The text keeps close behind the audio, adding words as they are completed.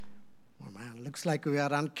Looks like we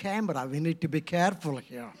are on camera. We need to be careful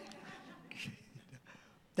here.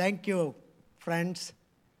 Thank you, friends,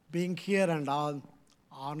 being here and all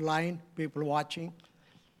online, people watching.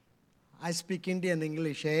 I speak Indian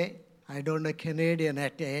English, I don't know Canadian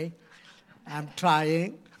at I'm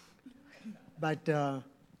trying. But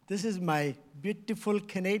this is my beautiful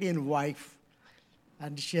Canadian wife.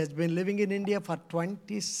 And she has been living in India for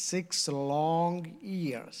 26 long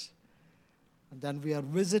years. And then we are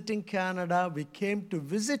visiting Canada. We came to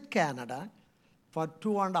visit Canada for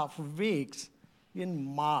 2.5 weeks in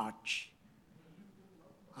March.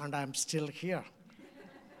 And I'm still here.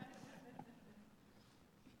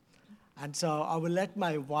 And so I will let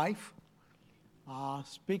my wife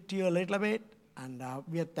speak to you a little bit. And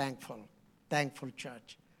we are thankful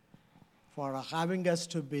church, for having us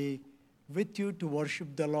to be with you to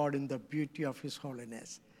worship the Lord in the beauty of His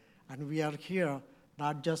holiness. And we are here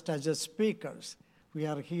not just as a speakers, we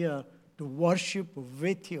are here to worship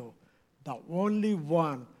with you, the only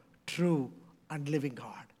one true and living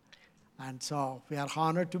God. And so we are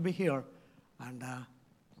honored to be here. And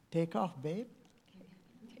take off, babe.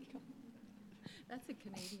 Take off. That's a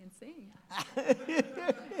Canadian saying. But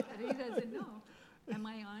he doesn't know. Am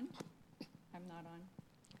I on? I'm not on.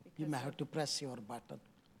 You may have to press your button.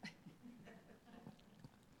 I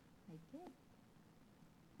did.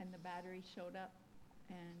 And the battery showed up,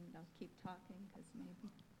 and I'll keep talking because maybe.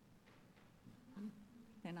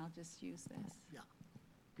 Then I'll just use this. Yeah.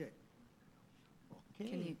 Good.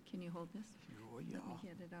 Okay. Can you hold this? Oh, yeah. Let me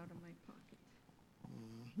get it out of my pocket.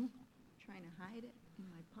 Mm-hmm. Trying to hide it in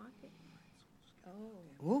my pocket.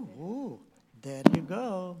 Oh, there you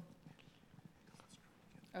go.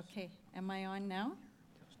 Okay, am I on now?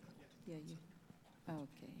 Yeah, you.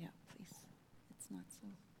 Okay, yeah, please. It's not so.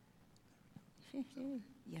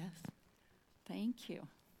 Yes, thank you.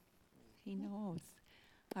 He knows.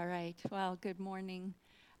 All right, well, good morning.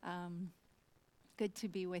 Good to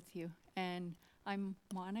be with you. And I'm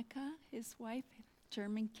Monica, his wife,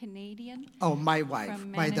 German-Canadian. Oh, my wife,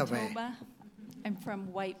 from by the Manitoba. way. I'm from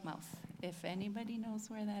Whitemouth, if anybody knows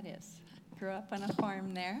where that is. Grew up on a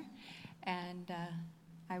farm there, and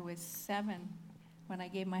I was 7 when I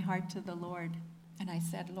gave my heart to the Lord. And I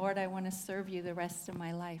said, Lord, I want to serve you the rest of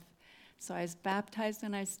my life. So I was baptized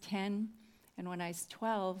when I was 10. And when I was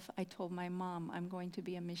 12, I told my mom, I'm going to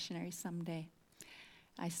be a missionary someday.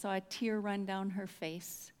 I saw a tear run down her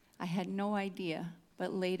face. I had no idea.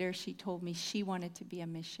 But later she told me she wanted to be a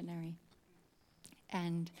missionary.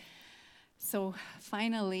 And so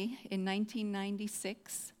finally, in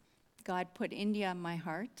 1996, God put India on my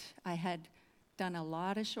heart. I had done a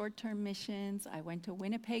lot of short-term missions. I went to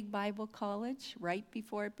Winnipeg Bible College right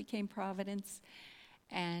before it became Providence.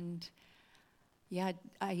 And yeah,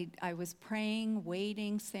 I was praying,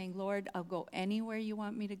 waiting, saying, Lord, I'll go anywhere you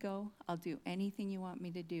want me to go. I'll do anything you want me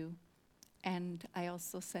to do. And I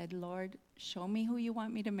also said, Lord, show me who you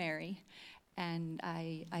want me to marry. And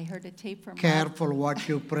I heard a tape from Careful what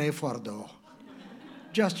you pray for, though.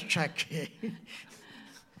 Just check.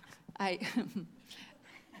 I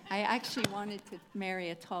actually wanted to marry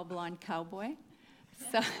a tall blonde cowboy.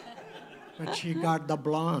 So But she got the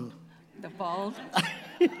blonde. The bald.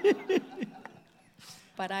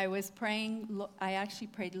 But I was praying, I actually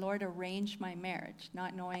prayed, Lord, arrange my marriage,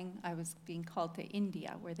 not knowing I was being called to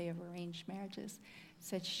India, where they have arranged marriages.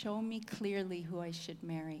 Said, show me clearly who I should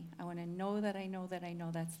marry. I want to know that I know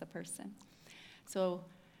that's the person. So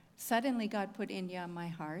suddenly God put India on my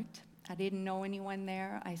heart. I didn't know anyone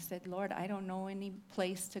there. I said, Lord, I don't know any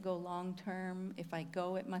place to go long term. If I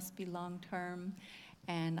go, it must be long term.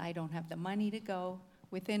 And I don't have the money to go.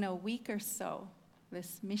 Within a week or so,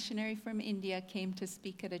 this missionary from India came to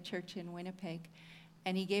speak at a church in Winnipeg.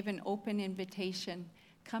 And he gave an open invitation.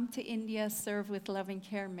 Come to India, serve with Love and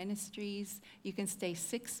Care Ministries. You can stay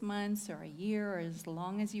 6 months or a year or as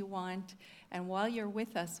long as you want. And while you're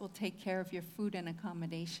with us, we'll take care of your food and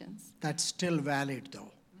accommodations. That's still valid,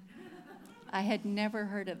 though. I had never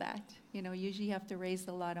heard of that. You know, usually you have to raise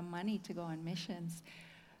a lot of money to go on missions.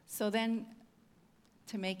 So then,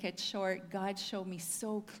 to make it short, God showed me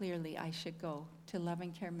so clearly I should go to Love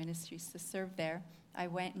and Care Ministries to serve there. I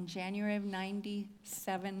went in January of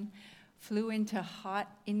 97, flew into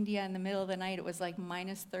hot India in the middle of the night. It was like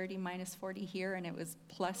minus 30, minus 40 here, and it was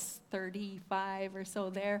plus 35 or so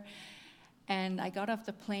there. And I got off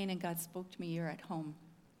the plane, and God spoke to me, you're at home.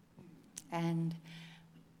 And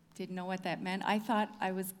didn't know what that meant. I thought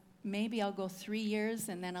maybe I'll go 3 years,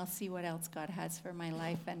 and then I'll see what else God has for my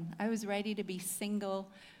life. And I was ready to be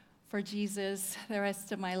single for Jesus the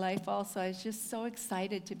rest of my life also. I was just so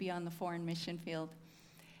excited to be on the foreign mission field.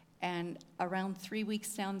 And around 3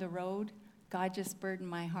 weeks down the road, God just burdened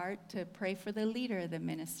my heart to pray for the leader of the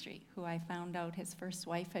ministry, who I found out his first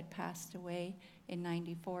wife had passed away in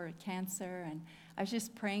 94 of cancer. And I was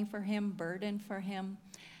just praying for him, burdened for him.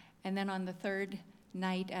 And then on the third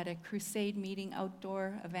night at a crusade meeting,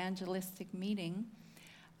 outdoor evangelistic meeting,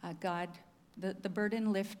 the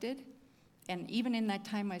burden lifted. And even in that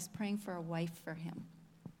time, I was praying for a wife for him.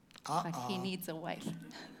 But he needs a wife.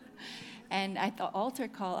 And at the altar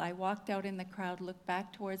call, I walked out in the crowd, looked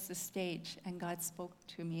back towards the stage, and God spoke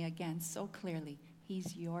to me again so clearly.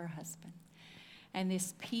 He's your husband. And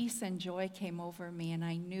this peace and joy came over me, and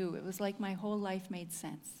I knew it was like my whole life made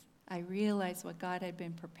sense. I realized what God had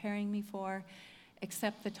been preparing me for,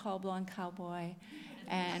 except the tall blonde cowboy.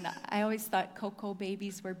 And I always thought Cocoa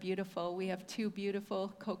babies were beautiful. We have 2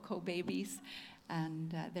 beautiful Cocoa babies,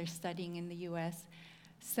 and they're studying in the U.S.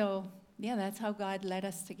 So, yeah, that's how God led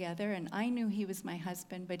us together. And I knew he was my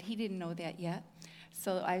husband, but he didn't know that yet.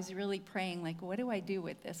 So I was really praying, like, what do I do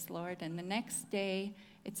with this, Lord? And the next day,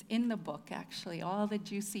 it's in the book, actually. All the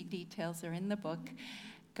juicy details are in the book.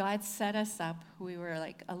 God set us up. We were,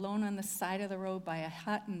 like, alone on the side of the road by a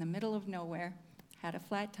hut in the middle of nowhere, had a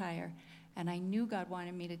flat tire. And I knew God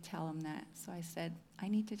wanted me to tell him that. So I said, I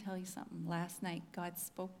need to tell you something. Last night, God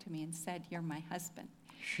spoke to me and said, you're my husband.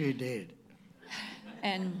 She did.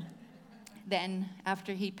 And then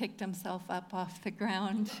after he picked himself up off the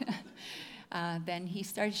ground, then he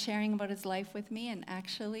started sharing about his life with me. And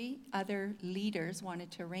actually, other leaders wanted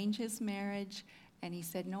to arrange his marriage. And he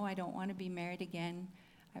said, no, I don't want to be married again.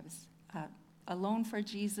 I was alone for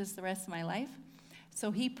Jesus the rest of my life. So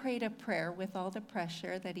he prayed a prayer with all the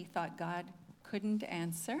pressure that he thought God couldn't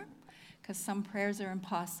answer, because some prayers are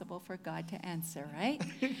impossible for God to answer, right?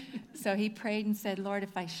 So he prayed and said, Lord,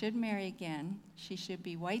 if I should marry again, she should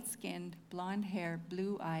be white-skinned, blonde hair,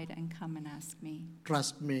 blue-eyed, and come and ask me.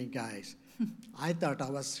 Trust me, guys. I thought I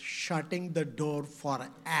was shutting the door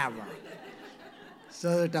forever.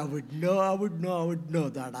 So that I would know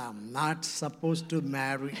that I'm not supposed to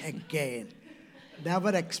marry again.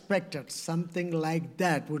 Never expected something like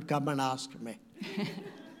that would come and ask me.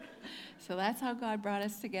 So that's how God brought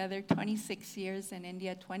us together. 26 years in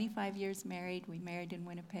India, 25 years married. We married in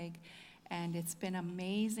Winnipeg. And it's been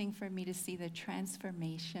amazing for me to see the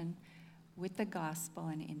transformation with the gospel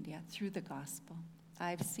in India, through the gospel.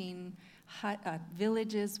 I've seen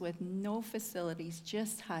villages with no facilities,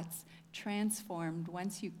 just huts, transformed.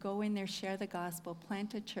 Once you go in there, share the gospel,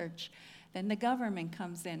 plant a church, then the government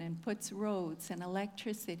comes in and puts roads and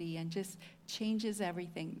electricity and just changes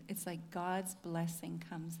everything. It's like God's blessing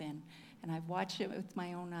comes in. And I've watched it with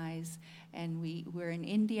my own eyes. And we're in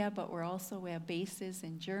India, but we have bases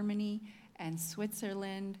in Germany and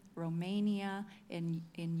Switzerland, Romania, in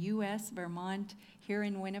U.S., Vermont, here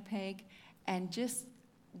in Winnipeg. And just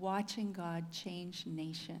watching God change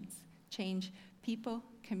nations, change people,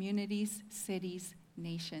 communities, cities,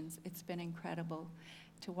 nations. It's been incredible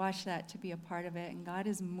to watch that, to be a part of it, and God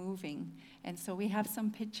is moving. And so we have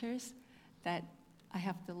some pictures that I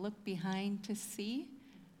have to look behind to see,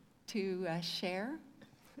 to share,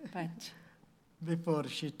 but... Before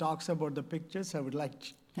she talks about the pictures, I would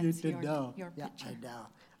like you to know. Your yeah, picture. I know.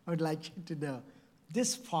 I would like you to know.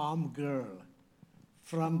 This farm girl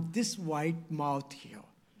from this white mouth here,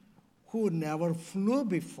 who never flew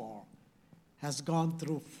before, has gone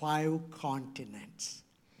through 5 continents.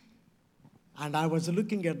 And I was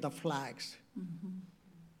looking at the flags.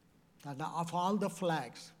 Mm-hmm. And of all the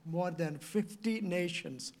flags, more than 50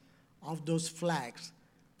 nations of those flags,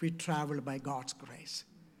 we traveled by God's grace.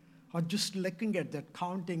 Or just looking at that,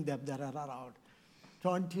 counting them, there are around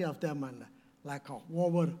 20 of them, and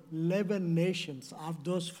over 11 nations of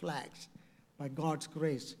those flags. By God's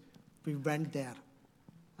grace, we went there.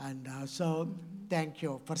 And so thank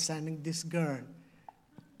you for sending this girl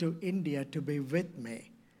to India to be with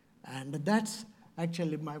me. And that's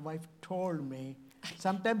actually, my wife told me,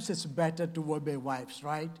 sometimes it's better to obey wives,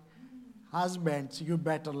 right? Husbands, you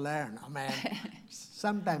better learn. I mean,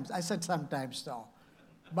 sometimes, I said sometimes though.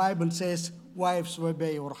 Bible says wives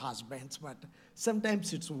obey your husbands, but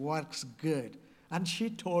sometimes it works good. And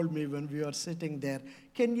she told me when we were sitting there,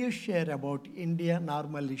 can you share about India?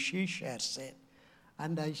 Normally she shares it.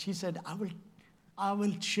 And she said, I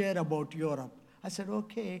will share about Europe. I said,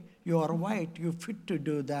 okay, you are white, you fit to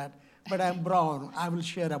do that, but I'm brown, I will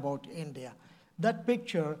share about India. That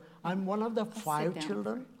picture, I'm one of the 5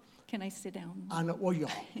 children. Can I sit down? And, oh yeah,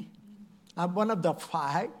 I'm one of the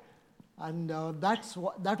 5, and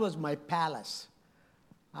that was my palace.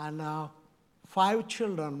 And 5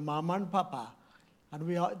 children, Mama and Papa, and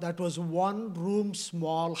that was 1 room,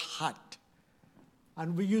 small hut.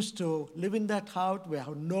 And we used to live in that house. We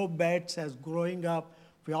have no beds as growing up.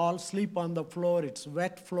 We all sleep on the floor. It's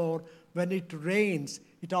wet floor. When it rains,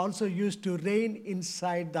 it also used to rain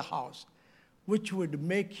inside the house, which would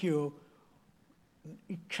make you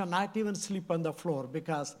cannot even sleep on the floor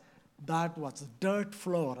because that was dirt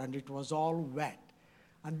floor and it was all wet.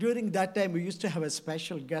 And during that time, we used to have a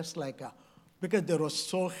special guest because there was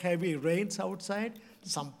so heavy rains outside,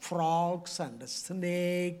 some frogs and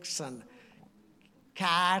snakes and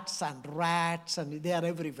cats and rats, and they are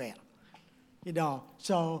everywhere.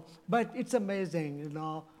 So, but it's amazing,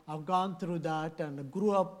 I've gone through that and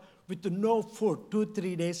grew up with no food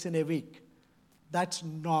 2-3 days in a week. That's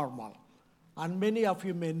normal. And many of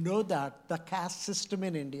you may know that the caste system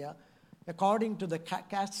in India, according to the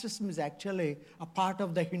caste system, is actually a part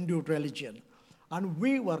of the Hindu religion. And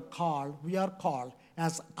we are called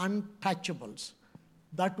as untouchables.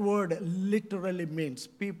 That word literally means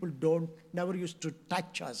people never used to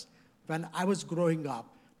touch us when I was growing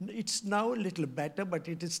up. It's now a little better, but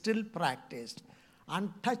it is still practiced.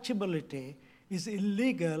 Untouchability is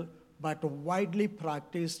illegal, but widely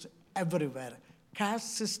practiced everywhere.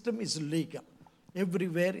 Caste system is legal.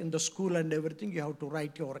 Everywhere in the school and everything, you have to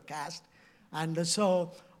write your caste. And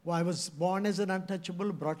so I was born as an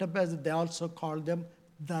untouchable, brought up as, they also called them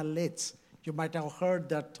Dalits. You might have heard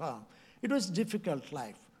that term. It was a difficult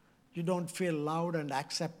life. You don't feel loved and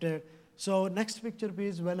accepted. So next picture,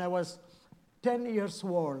 please. When I was 10 years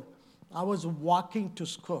old, I was walking to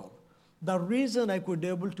school. The reason I could be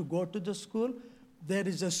able to go to the school, there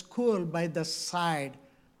is a school by the side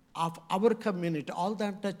of our community. All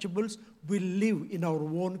the untouchables, we live in our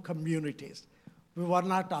own communities. We were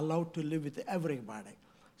not allowed to live with everybody.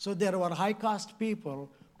 So there were high caste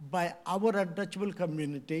people by our untouchable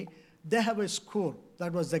community. They have a school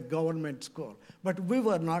that was a government school, but we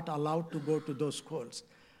were not allowed to go to those schools.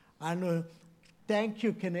 And thank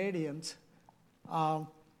you, Canadians. Can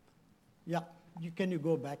you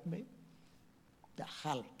go back, maybe? The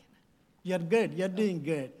help. You're good. You're doing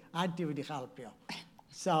good. Auntie will help you.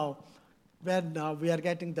 So when we are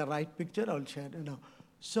getting the right picture, I'll share.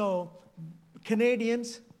 So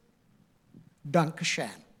Canadians, Dankeschön.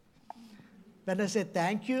 When I say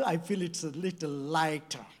thank you, I feel it's a little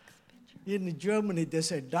lighter. In Germany, they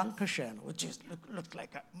say Dankeschön, which is look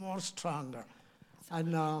like more stronger.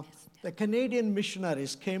 And the Canadian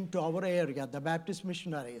missionaries came to our area, the Baptist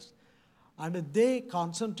missionaries, and they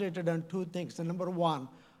concentrated on two things. Number one,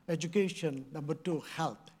 education. Number two,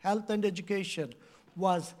 health. Health and education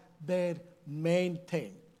was their main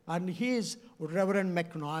thing. And he is Reverend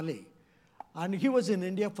McNally. And he was in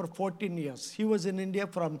India for 14 years. He was in India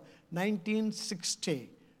from 1960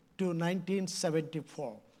 to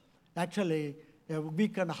 1974. Actually, a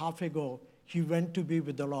week and a half ago, he went to be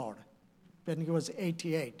with the Lord when he was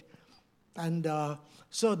 88. And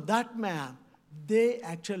so that man, they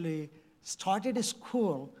actually started a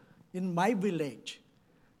school in my village.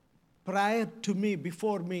 Prior to me,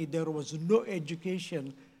 before me, there was no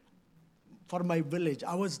education for my village.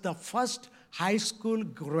 I was the first high school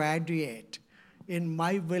graduate in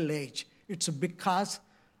my village. It's because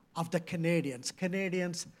of the Canadians.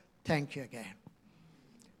 Canadians, thank you again.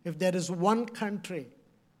 If there is one country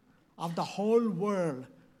of the whole world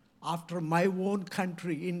after my own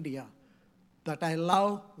country, India, that I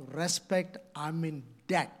love, respect, I'm in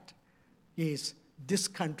debt, is this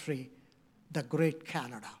country, the great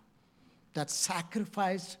Canada, that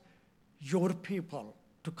sacrificed your people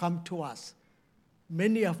to come to us.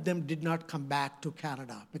 Many of them did not come back to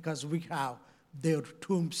Canada because we have their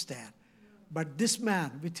tombs there. But this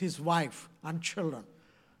man with his wife and children,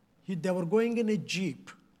 they were going in a Jeep.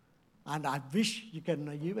 And I wish you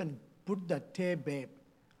can even put the tape, babe.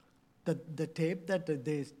 The tape that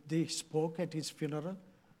they spoke at his funeral.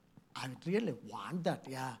 I really want that,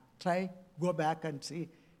 yeah. Go back and see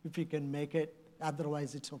if you can make it.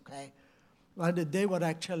 Otherwise, it's okay. And they were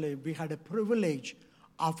actually, we had a privilege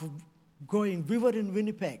of going. We were in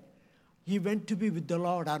Winnipeg. He went to be with the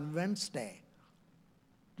Lord on Wednesday.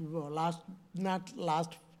 Not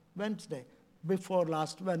last Wednesday, before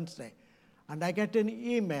last Wednesday. And I get an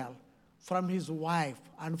email from his wife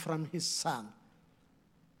and from his son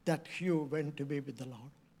that Hugh went to be with the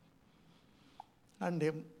Lord.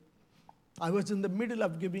 And I was in the middle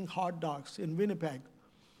of giving hot dogs in Winnipeg.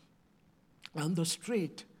 On the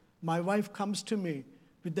street, my wife comes to me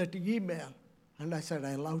with that email, and I said,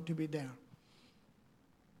 I love to be there.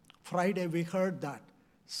 Friday, we heard that.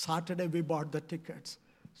 Saturday, we bought the tickets.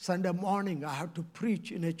 Sunday morning, I had to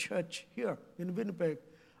preach in a church here in Winnipeg.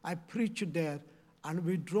 I preached there, and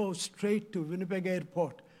we drove straight to Winnipeg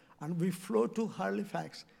Airport, and we flew to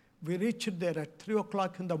Halifax. We reached there at 3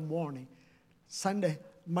 o'clock in the morning,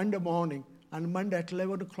 Monday morning, and Monday at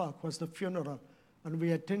 11 o'clock was the funeral. and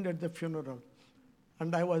we attended the funeral.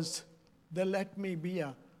 And they let me be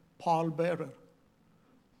a pallbearer.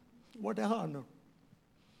 What a honor.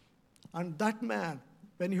 And that man,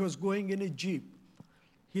 when he was going in a jeep,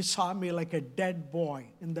 he saw me like a dead boy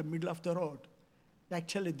in the middle of the road.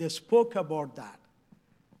 Actually, they spoke about that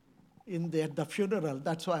at the funeral.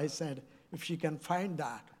 That's why I said, if she can find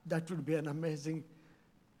that, that would be an amazing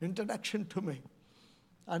introduction to me.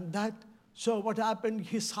 And so what happened,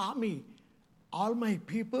 he saw me. All my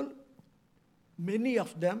people, many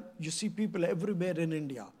of them, you see people everywhere in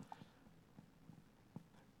India.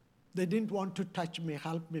 They didn't want to touch me,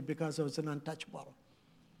 help me, because I was an untouchable.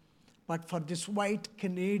 But for this white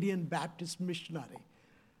Canadian Baptist missionary,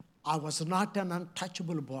 I was not an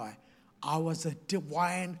untouchable boy. I was a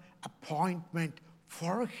divine appointment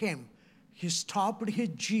for him. He stopped his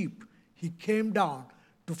jeep. He came down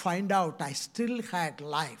to find out I still had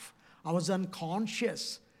life. I was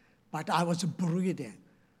unconscious, but I was breathing.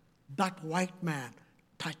 That white man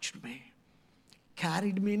touched me,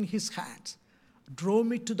 carried me in his hands, drove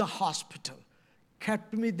me to the hospital,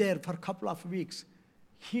 kept me there for a couple of weeks.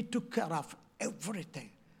 He took care of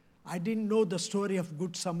everything. I didn't know the story of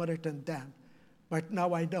Good Samaritan then, but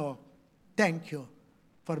now I know. Thank you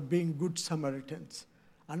for being good Samaritans.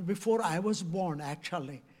 And before I was born,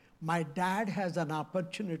 actually, my dad has an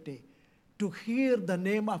opportunity to hear the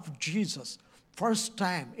name of Jesus first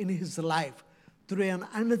time in his life through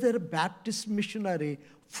another Baptist missionary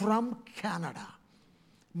from Canada.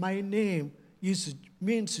 My name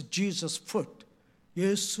means Jesus' foot.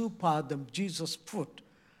 Yesu Padam, Jesus' foot.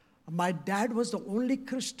 My dad was the only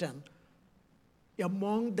Christian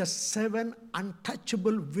among the 7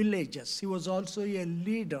 untouchable villages. He was also a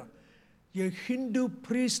leader, a Hindu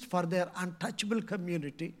priest for their untouchable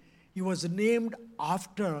community. He was named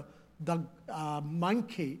after the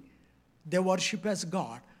monkey they worship as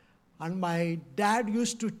God. And my dad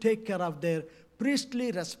used to take care of their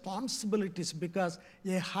priestly responsibilities because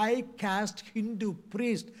a high caste Hindu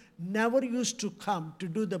priest never used to come to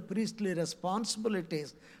do the priestly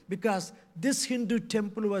responsibilities because this Hindu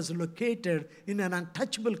temple was located in an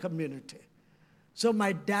untouchable community. So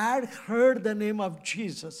my dad heard the name of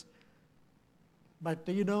Jesus. But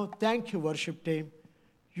thank you, worship team.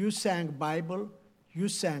 You sang Bible, you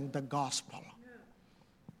sang the gospel.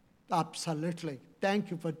 Absolutely. Thank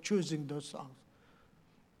you for choosing those songs.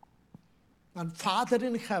 And Father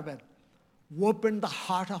in heaven opened the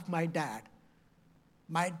heart of my dad.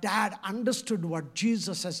 My dad understood what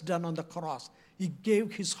Jesus has done on the cross. He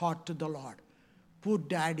gave his heart to the Lord. Poor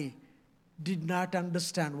daddy did not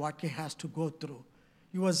understand what he has to go through.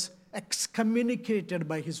 He was excommunicated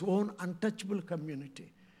by his own untouchable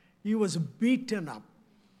community. He was beaten up.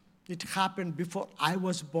 It happened before I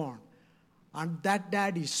was born. And that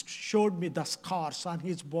daddy showed me the scars on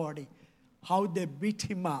his body, how they beat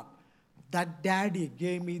him up. That daddy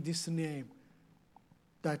gave me this name,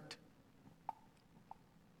 that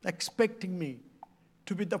expecting me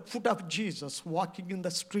to be the foot of Jesus, walking in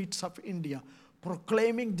the streets of India,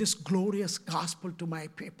 proclaiming this glorious gospel to my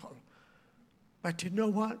people. But you know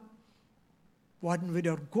what? When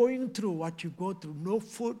you're going through what you go through, no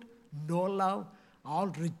food, no love, all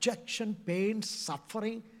rejection, pain,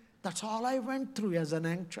 suffering, that's all I went through as an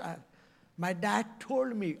young child. My dad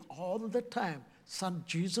told me all the time, son,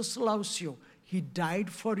 Jesus loves you. He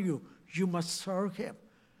died for you. You must serve him.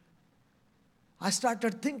 I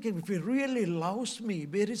started thinking, if he really loves me,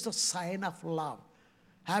 where is the sign of love?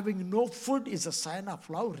 Having no food is a sign of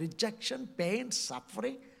love. Rejection, pain,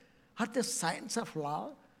 suffering are the signs of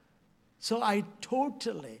love. So I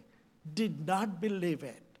totally did not believe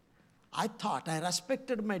it. I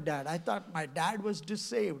respected my dad. I thought my dad was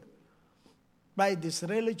deceived by these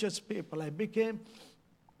religious people. I became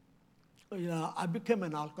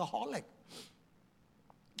an alcoholic.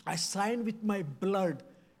 I signed with my blood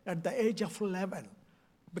at the age of 11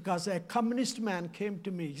 because a communist man came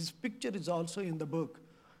to me. His picture is also in the book.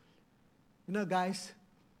 Guys,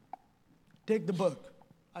 take the book.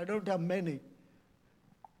 I don't have many.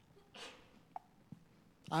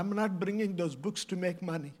 I'm not bringing those books to make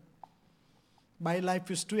money. My life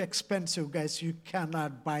is too expensive, guys. You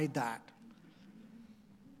cannot buy that.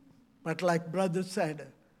 But like brother said,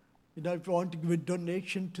 if you want to give a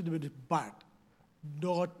donation to the but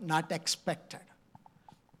not expected.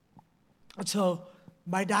 So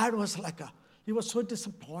my dad was he was so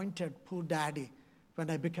disappointed, poor daddy, when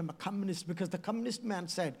I became a communist, because the communist man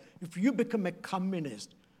said, if you become a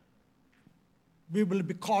communist, we will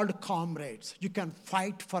be called comrades. You can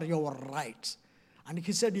fight for your rights. And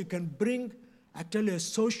he said you can bring actually a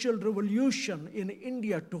social revolution in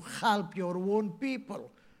India to help your own people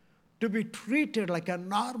to be treated like a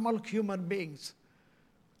normal human beings.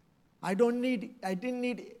 I didn't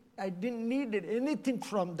need anything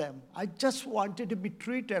from them. I just wanted to be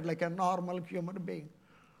treated like a normal human being.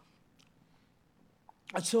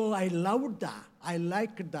 So I loved that. I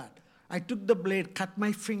liked that. I took the blade, cut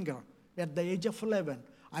my finger at the age of 11.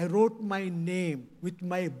 I wrote my name with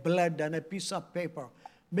my blood on a piece of paper,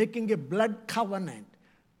 making a blood covenant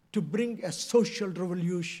to bring a social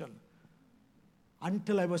revolution.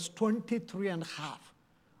 Until I was 23 and a half,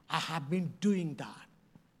 I have been doing that.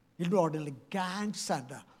 Inordinately, gangs, and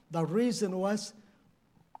the reason was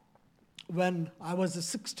when I was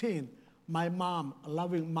 16, my mom,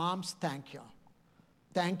 loving moms, thank you.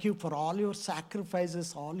 Thank you for all your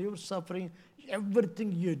sacrifices, all your suffering,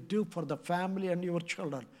 everything you do for the family and your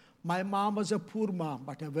children. My mom was a poor mom,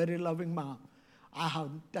 but a very loving mom. I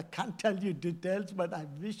can't tell you details, but I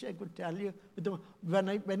wish I could tell you.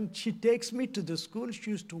 When she takes me to the school,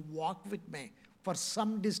 she used to walk with me for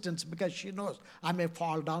some distance because she knows I may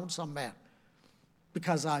fall down somewhere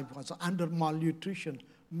because I was under malnutrition.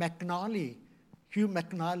 Hugh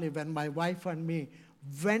McNally, when my wife and me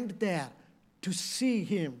went there to see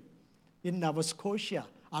him in Nova Scotia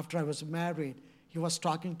after I was married, he was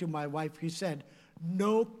talking to my wife. He said,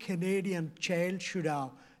 no Canadian child should have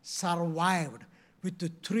survived with the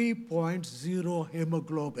 3.0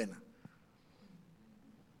 hemoglobin.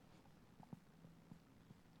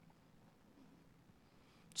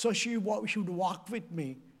 So she would walk with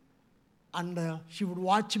me, and she would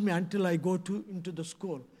watch me until I go into the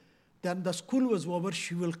school. Then the school was over.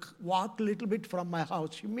 She will walk a little bit from my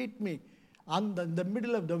house. She meet me in the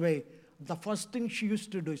middle of the way. The first thing she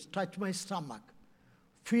used to do is touch my stomach.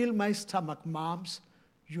 Feel my stomach. Moms,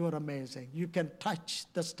 you are amazing. You can touch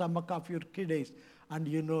the stomach of your kiddies, and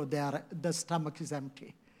you know the stomach is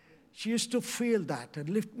empty. She used to feel that and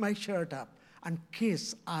lift my shirt up and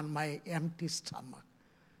kiss on my empty stomach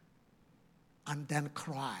and then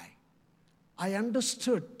cry. I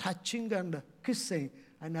understood touching and kissing.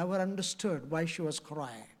 I never understood why she was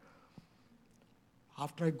crying.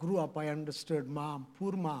 After I grew up, I understood mom,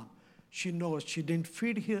 poor mom. She knows she didn't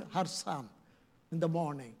feed her son in the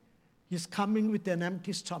morning. He's coming with an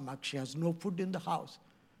empty stomach. She has no food in the house.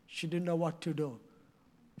 She didn't know what to do.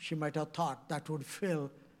 She might have thought that would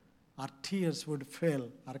fill, our tears would fill,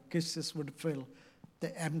 our kisses would fill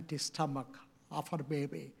the empty stomach of her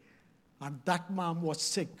baby. And that mom was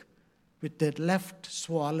sick with the left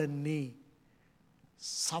swollen knee,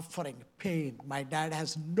 suffering, pain. My dad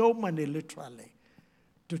has no money, literally,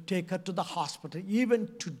 to take her to the hospital. Even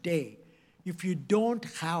today, if you don't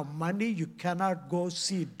have money, you cannot go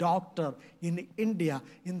see doctor in India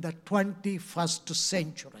in the 21st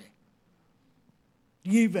century.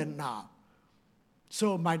 Even now.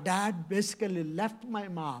 So my dad basically left my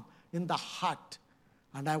mom in the hut,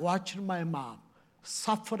 and I watched my mom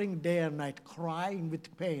suffering day and night, crying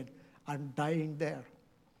with pain and dying there.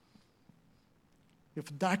 If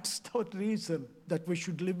that's the reason that we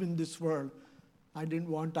should live in this world,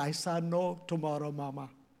 I saw no tomorrow, Mama.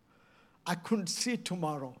 I couldn't see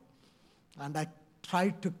tomorrow. And I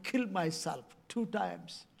tried to kill myself 2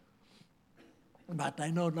 times. But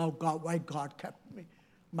I know now why God kept me.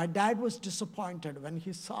 My dad was disappointed when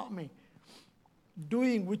he saw me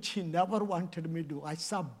doing which he never wanted me to do. I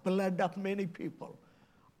saw blood of many people.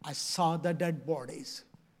 I saw the dead bodies.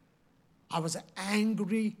 I was an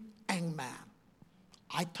angry young man.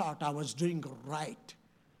 I thought I was doing right.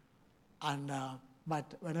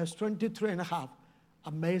 But when I was 23 and a half,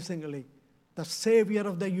 amazingly, the Savior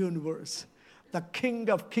of the universe, the King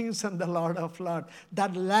of kings and the Lord of lords,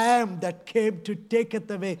 that Lamb that came to take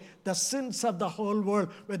it away the sins of the whole world,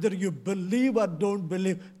 whether you believe or don't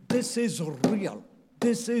believe, this is real.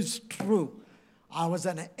 This is true. I was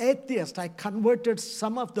an atheist. I converted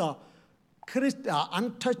some of the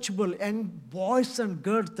untouchable young boys and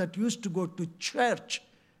girls that used to go to church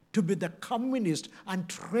to be the communists and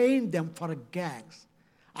train them for gangs.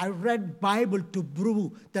 I read Bible to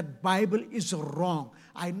prove that Bible is wrong.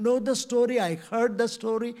 I know the story, I heard the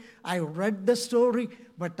story, I read the story,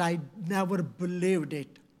 but I never believed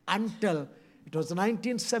it until it was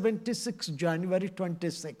 1976, January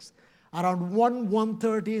 26, around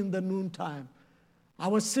 1:30 in the noontime. I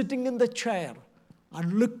was sitting in the chair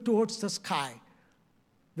and looked towards the sky.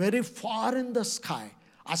 Very far in the sky,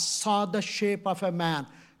 I saw the shape of a man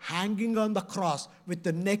hanging on the cross with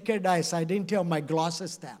the naked eyes. I didn't have my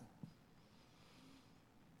glasses then.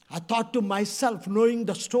 I thought to myself, knowing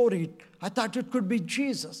the story, I thought it could be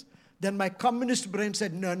Jesus. Then my communist brain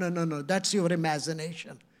said, no, that's your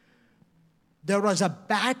imagination. There was a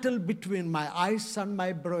battle between my eyes and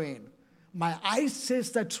my brain. My eyes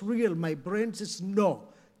says that's real. My brain says, no,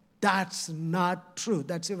 that's not true.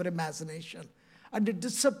 That's your imagination. and it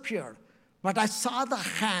disappeared. But I saw the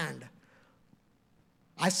hand.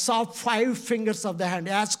 I saw 5 fingers of the hand,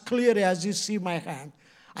 as clear as you see my hand.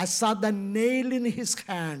 I saw the nail in his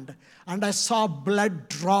hand, and I saw blood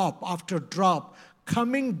drop after drop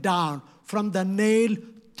coming down from the nail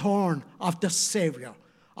thorn of the Savior.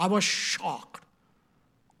 I was shocked.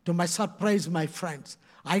 To my surprise, my friends,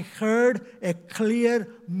 I heard a clear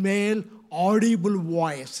male audible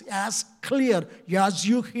voice, as clear as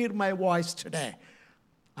you hear my voice today.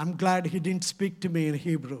 I'm glad he didn't speak to me in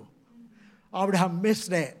Hebrew. I would have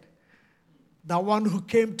missed it. The one who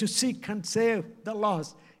came to seek and save the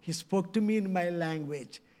lost, he spoke to me in my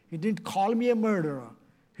language. He didn't call me a murderer.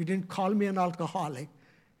 He didn't call me an alcoholic.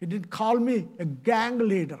 He didn't call me a gang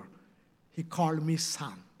leader. He called me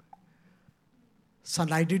son.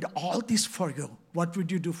 Son, I did all this for you. What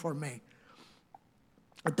would you do for me?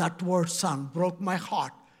 That word, son, broke my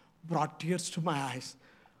heart, brought tears to my eyes.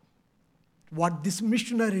 What this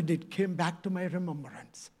missionary did came back to my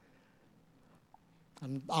remembrance.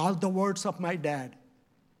 And all the words of my dad,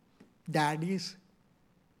 daddies,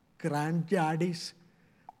 granddaddies,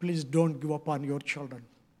 please don't give up on your children.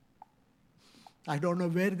 I don't know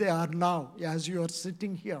where they are now as you are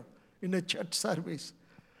sitting here in a church service.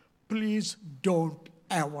 Please don't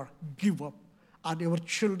ever give up on your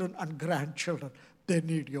children and grandchildren. They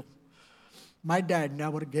need you. My dad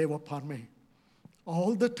never gave up on me.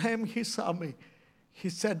 All the time he saw me, he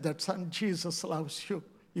said that, son, Jesus loves you.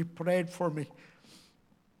 He prayed for me.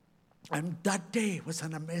 And that day was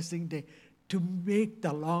an amazing day. To make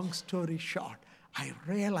the long story short, I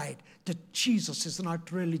realized that Jesus is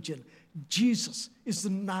not religion. Jesus is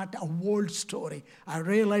not a world story. I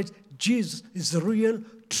realized Jesus is real,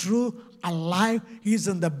 true, alive. He's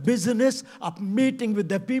in the business of meeting with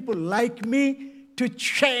the people like me to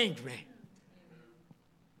change me.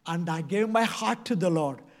 And I gave my heart to the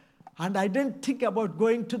Lord. And I didn't think about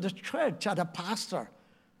going to the church or a pastor.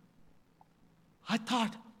 I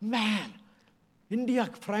thought, man, India,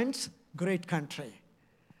 friends, great country.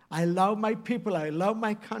 I love my people. I love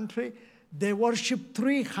my country. They worship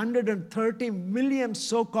 330 million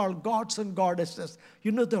so-called gods and goddesses.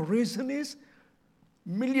 You know the reason is?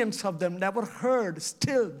 Millions of them never heard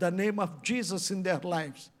still the name of Jesus in their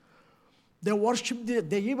lives. They worship,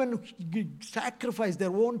 they even sacrifice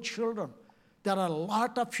their own children. There are a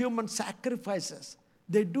lot of human sacrifices.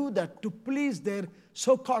 They do that to please their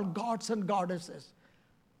so-called gods and goddesses.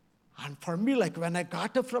 And for me, like when I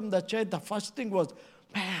got up from the church, the first thing was,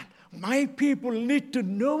 man, my people need to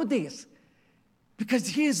know this. Because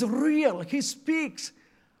he is real, he speaks.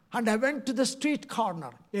 And I went to the street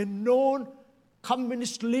corner, a known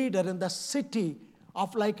communist leader in the city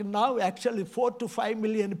of like now actually 4 to 5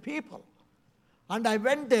 million people. And I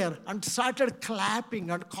went there and started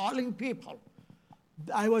clapping and calling people.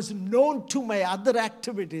 I was known to my other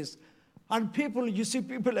activities. And people, you see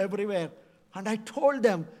people everywhere. And I told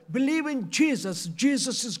them, believe in Jesus.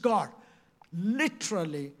 Jesus is God.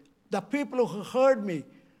 Literally, the people who heard me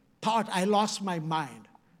thought I lost my mind.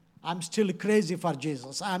 I'm still crazy for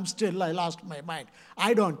Jesus. I lost my mind.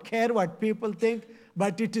 I don't care what people think,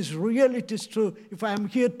 but it is real, it is true. If I am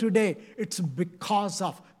here today, it's because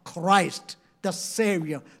of Christ, the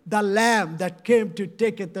Savior, the Lamb that came to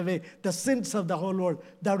take it away, the sins of the whole world.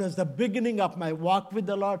 That was the beginning of my walk with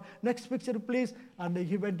the Lord. Next picture, please. And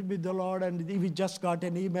he went with the Lord, and we just got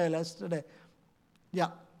an email yesterday. Yeah.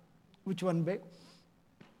 Which one, babe?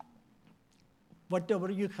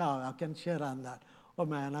 Whatever you have, I can share on that. Oh,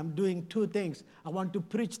 man, I'm doing 2 things. I want to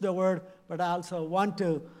preach the word, but I also want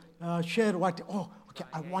to share what... Oh, okay,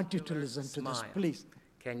 I want you to listen to this, please.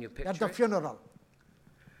 Can you picture at the funeral.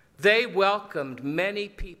 They welcomed many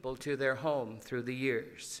people to their home through the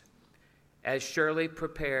years, as Shirley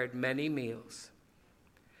prepared many meals.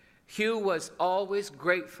 Hugh was always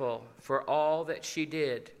grateful for all that she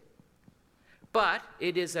did. But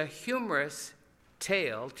it is a humorous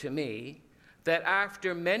tale to me that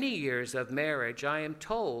after many years of marriage, I am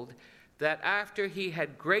told that after he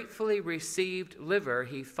had gratefully received liver,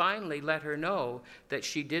 he finally let her know that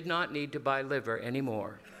she did not need to buy liver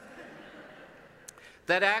anymore.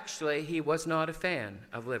 That actually he was not a fan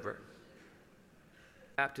of liver.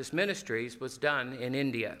 Baptist Ministries was done in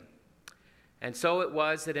India. And so it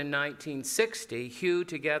was that in 1960, Hugh,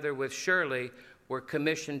 together with Shirley, were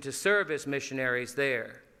commissioned to serve as missionaries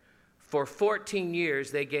there. For 14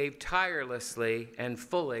 years, they gave tirelessly and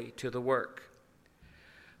fully to the work.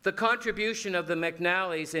 The contribution of the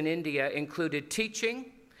McNallys in India included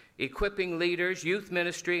teaching, equipping leaders, youth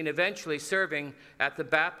ministry, and eventually serving at the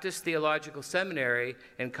Baptist Theological Seminary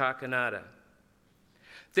in Kakinada.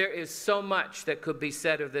 There is so much that could be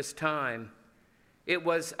said of this time. it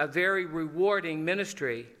was a very rewarding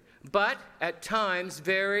ministry, but at times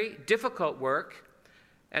very difficult work.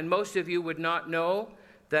 And most of you would not know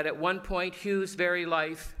that at one point Hugh's very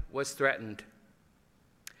life was threatened.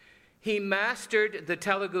 He mastered the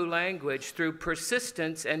Telugu language through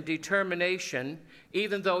persistence and determination,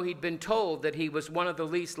 even though he'd been told that he was one of the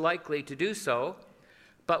least likely to do so.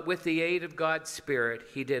 But with the aid of God's Spirit,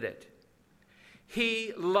 he did it.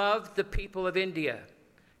 He loved the people of India,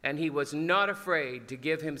 and he was not afraid to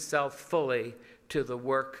give himself fully to the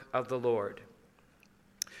work of the Lord.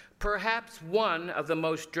 Perhaps one of the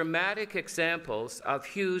most dramatic examples of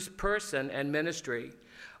Hugh's person and ministry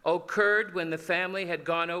occurred when the family had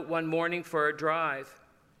gone out one morning for a drive.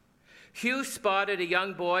 Hugh spotted a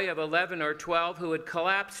young boy of 11 or 12 who had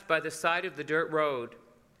collapsed by the side of the dirt road.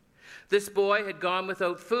 This boy had gone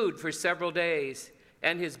without food for several days,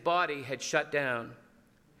 and his body had shut down.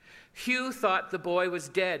 Hugh thought the boy was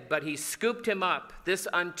dead, but he scooped him up, this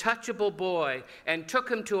untouchable boy, and took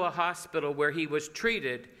him to a hospital where he was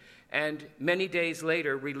treated and many days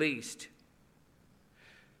later released.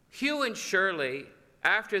 Hugh and Shirley,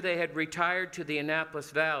 after they had retired to the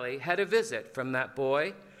Annapolis Valley, had a visit from that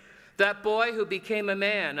boy who became a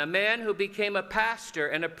man who became a pastor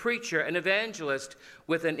and a preacher, an evangelist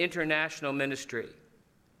with an international ministry.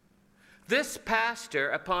 This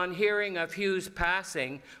pastor, upon hearing of Hugh's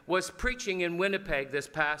passing, was preaching in Winnipeg this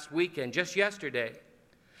past weekend, just yesterday,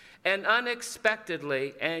 and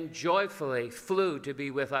unexpectedly and joyfully flew to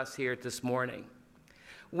be with us here this morning.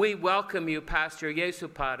 We welcome you, Pastor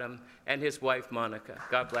Yesupadam and his wife, Monica.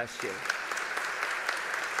 God bless you.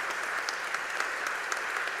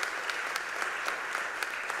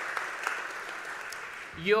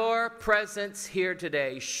 Your presence here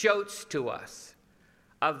today shouts to us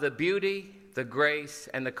of the beauty, the grace,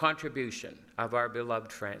 and the contribution of our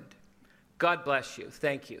beloved friend. God bless you.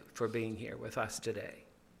 Thank you for being here with us today.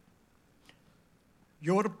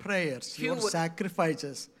 Your prayers, your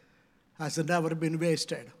sacrifices has never been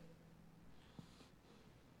wasted.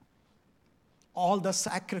 All the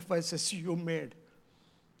sacrifices you made,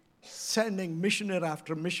 sending missionary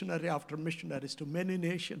after missionaries to many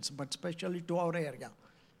nations, but especially to our area,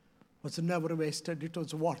 was never wasted. It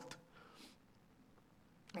was worth.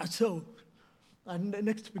 So, and the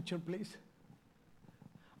next picture, please.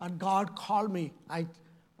 And God called me. I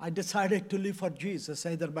decided to live for Jesus,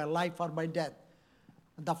 either by life or by death.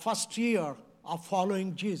 The first year of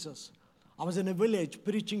following Jesus, I was in a village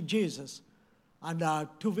preaching Jesus. And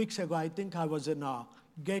 2 weeks ago, I think I was in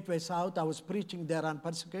Gateway South. I was preaching there on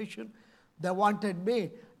persecution. They wanted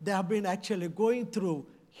me. They have been actually going through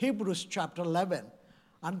Hebrews chapter 11.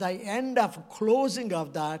 And the end of closing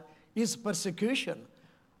of that is persecution.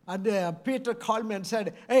 And Peter called me and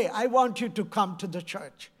said, hey, I want you to come to the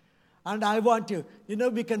church. And I want you,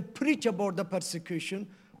 we can preach about the persecution,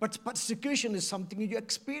 but persecution is something you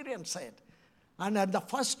experience it. And at the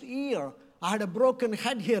first year, I had a broken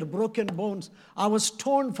head here, broken bones. I was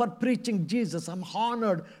stoned for preaching Jesus. I'm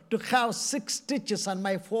honored to have 6 stitches on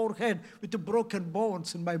my forehead with the broken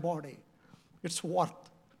bones in my body. It's worth.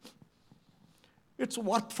 It's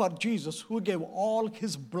worth for Jesus, who gave all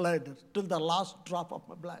his blood till the last drop of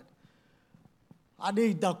my blood. And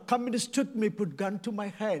the communists took me, put gun to my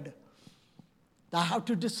head. I have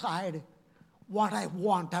to decide what I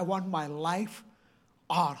want. I want my life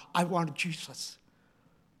or I want Jesus.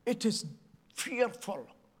 It is fearful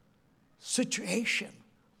situation.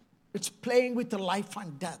 It's playing with the life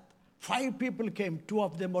and death. 5 people came, 2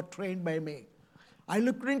 of them were trained by me. I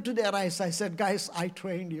looked into their eyes, I said, guys, I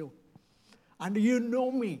trained you. And you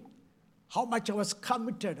know me, how much I was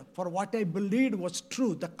committed for what I believed was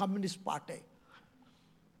true, the Communist Party.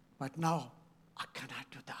 But now, I cannot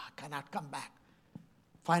do that, I cannot come back.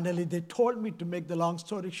 Finally, they told me, to make the long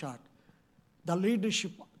story short, the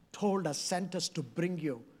leadership told us, sent us to bring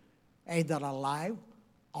you either alive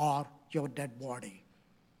or your dead body.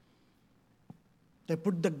 They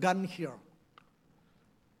put the gun here,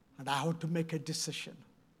 and I have to make a decision.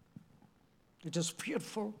 It is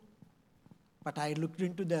fearful, but I looked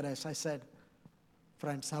into their eyes. I said,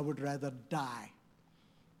 friends, I would rather die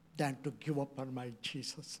than to give up on my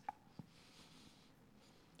Jesus.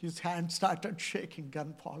 His hand started shaking,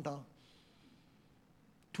 gun fall down.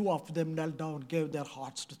 2 of them knelt down, gave their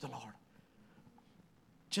hearts to the Lord.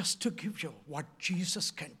 Just to give you what Jesus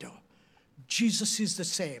can do. Jesus is the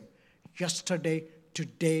same, yesterday,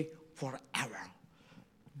 today, forever.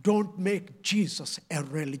 Don't make Jesus a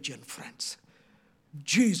religion, friends.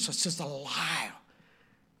 Jesus is alive.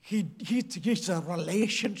 He's a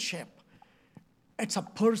relationship. It's a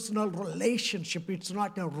personal relationship. It's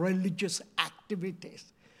not a religious activity.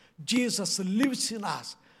 Jesus lives in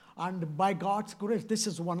us. And by God's grace, this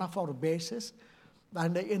is one of our bases.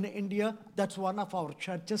 And in India, that's one of our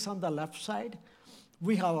churches on the left side.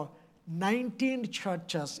 We have 19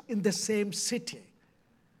 churches in the same city.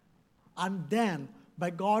 And then, by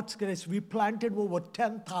God's grace, we planted over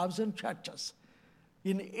 10,000 churches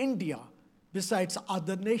in India, besides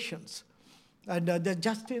other nations. And they're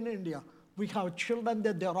just in India. We have children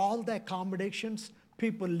that they're all the accommodations.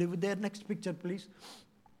 People live there. Next picture, please.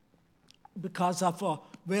 Because of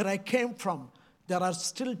where I came from, there are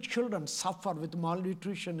still children suffer with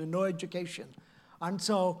malnutrition and no education. And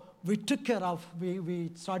so we took care of,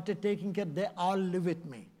 we started taking care, they all live with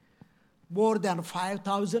me. More than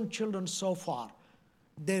 5,000 children so far.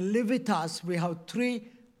 They live with us. We have 3,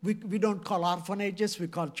 we don't call orphanages, we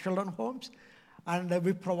call children homes. And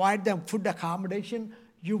we provide them food accommodation.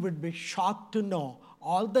 You would be shocked to know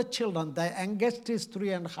all the children, the youngest is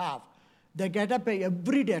 3.5. They get up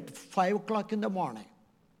every day at 5 o'clock in the morning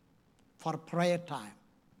for prayer time.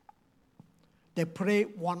 They pray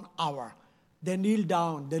 1 hour. They kneel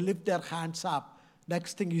down. They lift their hands up.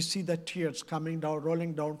 Next thing you see the tears coming down,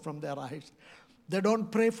 rolling down from their eyes. They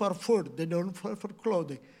don't pray for food. They don't pray for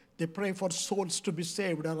clothing. They pray for souls to be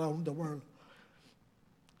saved around the world.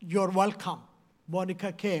 You're welcome.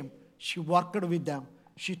 Monica came. She worked with them.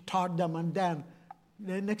 She taught them. And then,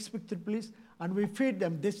 the next picture, please. And we feed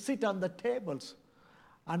them. They sit on the tables.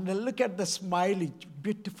 And they look at the smiley,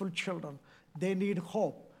 beautiful children. They need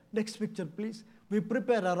hope. Next picture, please. We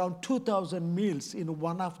prepare around 2,000 meals in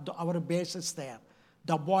one of our bases there.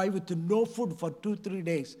 The boy with no food for 2-3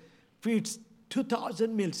 days feeds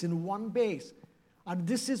 2,000 meals in one base. And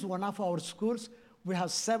this is one of our schools. We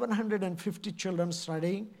have 750 children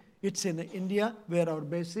studying. It's in India, where our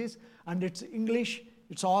base is. And it's English.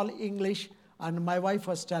 It's all English. And my wife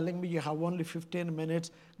was telling me, you have only 15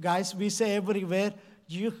 minutes. Guys, we say everywhere,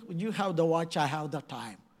 you have the watch, I have the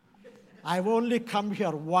time. I've only come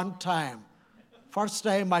here one time. First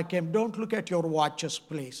time I came, don't look at your watches,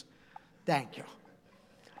 please. Thank you.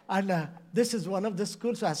 And this is one of the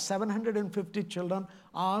schools that has 750 children.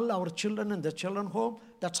 All our children in the children home,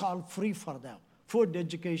 that's all free for them. Food,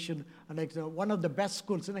 education, and one of the best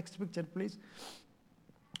schools. Next picture, please.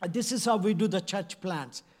 This is how we do the church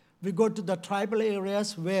plants. We go to the tribal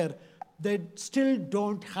areas where they still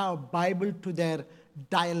don't have Bible to their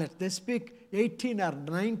dialect. They speak 18 or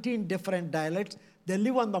 19 different dialects. They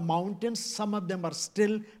live on the mountains. Some of them are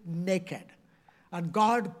still naked. And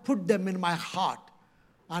God put them in my heart.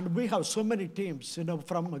 And we have so many teams,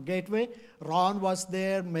 from Gateway. Ron was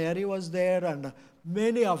there, Mary was there, and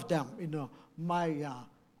many of them, my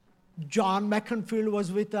John McConfield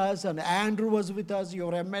was with us, and Andrew was with us,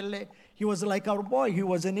 your MLA. He was like our boy. He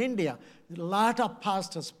was in India. A lot of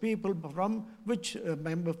pastors, people from which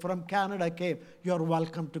member from Canada came. You're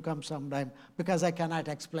welcome to come sometime, because I cannot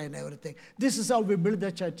explain everything. This is how we build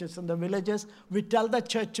the churches in the villages. We tell the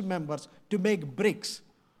church members to make bricks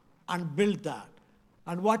and build that.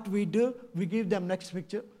 And what we do, we give them, next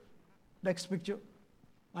picture,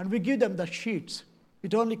 and we give them the sheets.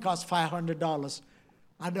 It only costs $500.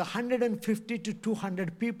 And 150 to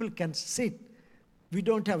 200 people can sit. We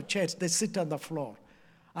don't have chairs. They sit on the floor.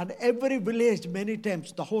 And every village, many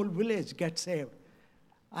times, the whole village gets saved.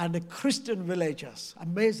 And the Christian villages,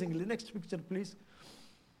 amazingly. Next picture, please.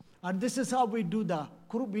 And this is how we do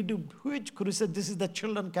huge crusade. This is the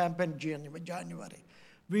children camp in January.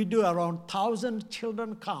 We do around 1,000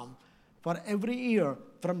 children come for every year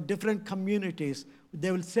from different communities.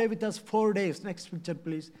 They will stay with us 4 days. Next picture,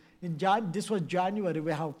 please. This was January.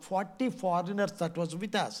 We have 40 foreigners that was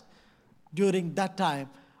with us during that time.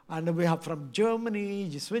 And we have from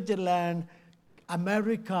Germany, Switzerland,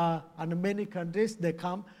 America, and many countries. They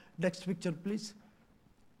come. Next picture, please.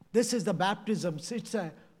 This is the baptisms. It's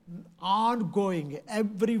ongoing.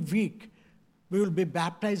 Every week, we will be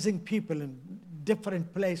baptizing people in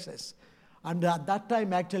different places. And at that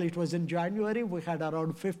time, actually, it was in January, we had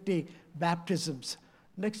around 50 baptisms.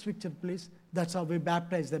 Next picture, please. That's how we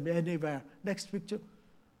baptize them anywhere. Next picture.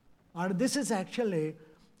 And this is actually,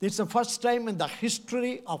 it's the first time in the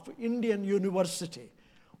history of Indian university.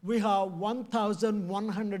 We have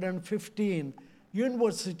 1,115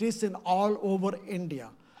 universities in all over India.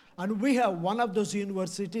 And we have one of those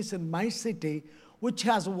universities in my city, which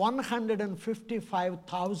has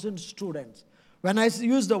 155,000 students. When I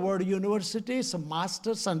use the word universities,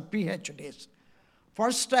 masters and PhDs.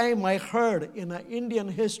 First time I heard in Indian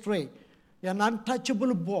history, an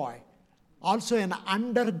untouchable boy, also an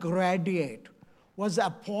undergraduate, was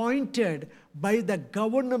appointed by the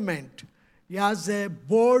government as a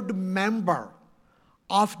board member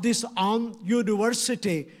of this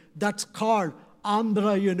university that's called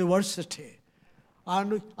Andhra University.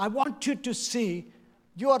 And I want you to see,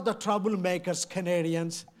 you are the troublemakers,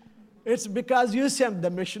 Canadians. It's because you sent the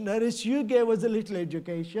missionaries, you gave us a little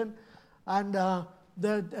education, and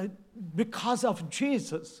because of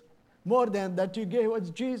Jesus, more than that, you gave us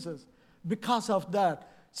Jesus. Because of that,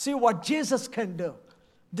 see what Jesus can do.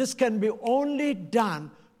 This can be only done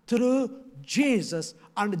through Jesus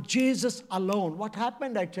and Jesus alone. What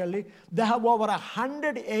happened actually, they have over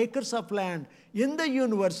 100 acres of land in the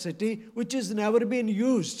university which has never been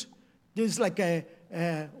used. This is like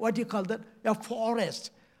what do you call that? A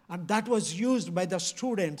forest. And that was used by the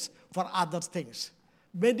students for other things.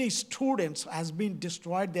 Many students has been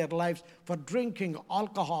destroyed their lives for drinking,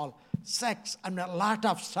 alcohol, sex, and a lot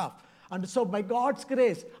of stuff. And so by God's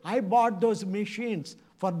grace, I bought those machines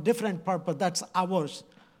for different purpose. That's ours,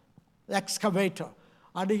 excavator.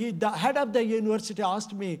 And the head of the university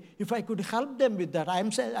asked me if I could help them with that.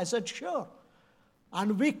 I said, sure.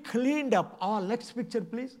 And we cleaned up all. Next picture,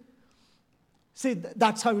 please. See,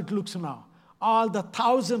 that's how it looks now. All the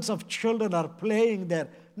thousands of children are playing there.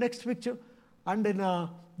 Next picture. And then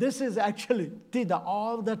this is actually, see,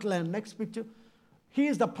 all that land. Next picture. He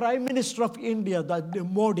is the Prime Minister of India, the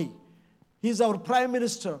Modi. He's our Prime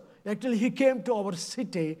Minister. Actually, he came to our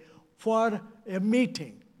city for a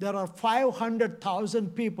meeting. There are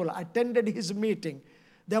 500,000 people attended his meeting.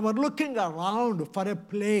 They were looking around for a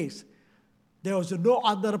place. There was no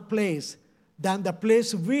other place than the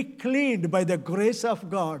place we cleaned by the grace of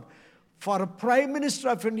God for a Prime Minister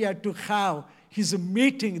of India to have his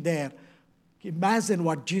meeting there. Imagine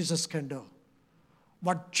what Jesus can do.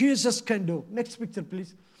 What Jesus can do. Next picture,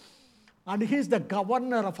 please. And he's the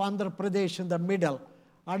governor of Andhra Pradesh in the middle.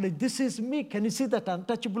 And this is me. Can you see that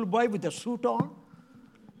untouchable boy with the suit on?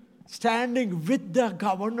 Standing with the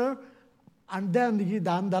governor. And then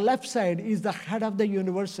on the left side is the head of the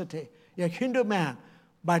university, a Hindu man,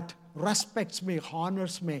 but respects me,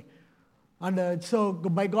 honors me. And so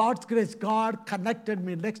by God's grace, God connected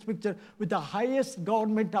me, next picture, with the highest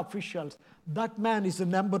government officials. That man is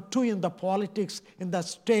number 2 in the politics in the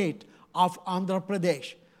state of Andhra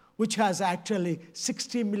Pradesh, which has actually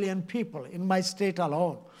 60 million people in my state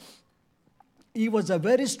alone. He was a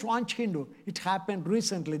very staunch Hindu. It happened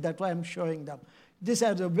recently. That's why I'm showing them. This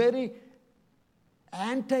is a very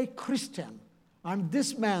anti-Christian. And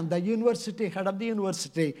this man, the university, head of the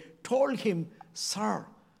university, told him, sir,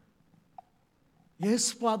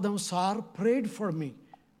 Yespadam sir prayed for me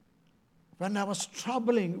when I was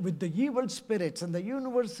troubling with the evil spirits in the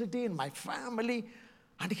university, in my family.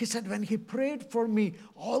 And he said, when he prayed for me,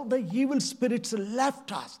 all the evil spirits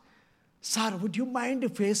left us. Sir, would you mind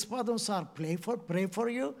if Yespadam sir pray for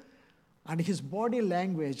you? And his body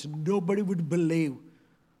language, nobody would believe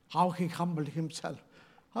how he humbled himself.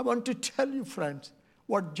 I want to tell you, friends,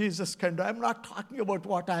 what Jesus can do. I'm not talking about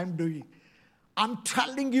what I'm doing. I'm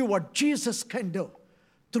telling you what Jesus can do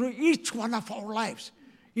through each one of our lives.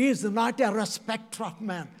 He is not a respecter of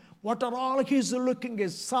man. What are all he's looking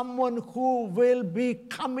is someone who will be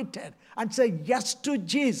committed and say yes to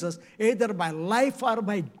Jesus, either by life or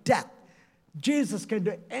by death. Jesus can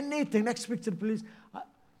do anything. Next picture, please.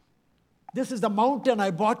 This is the mountain.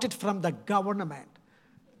 I bought it from the government.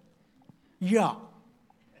 Yeah,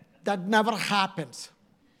 that never happens.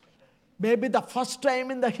 Maybe the first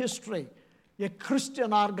time in the history, a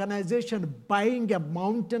Christian organization buying a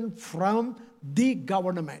mountain from the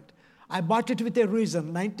government. I bought it with a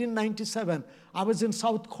reason. 1997, I was in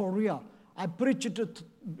South Korea. I preached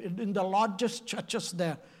in the largest churches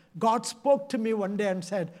there. God spoke to me one day and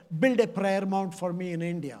said, build a prayer mount for me in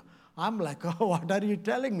India. I'm like, oh, what are you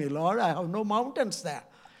telling me, Lord? I have no mountains there.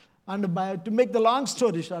 And to make the long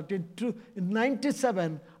story short, in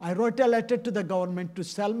 1997, I wrote a letter to the government to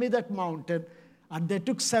sell me that mountain. And they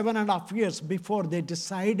took 7.5 years before they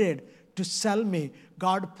decided to sell me.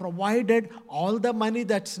 God provided all the money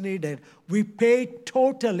that's needed. We paid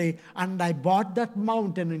totally, and I bought that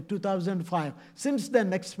mountain in 2005. Since then,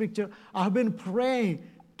 next picture, I've been praying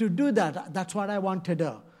to do that. That's what I want to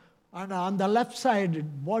do. And on the left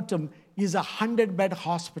side, bottom, is a 100-bed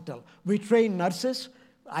hospital. We train nurses.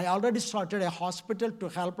 I already started a hospital to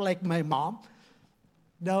help like my mom.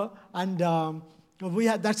 That's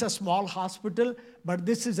a small hospital, but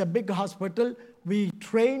this is a big hospital. We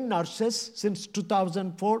train nurses since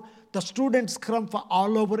 2004. The students come from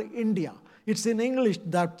all over India. It's in English.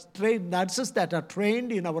 That nurses that are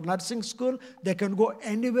trained in our nursing school, they can go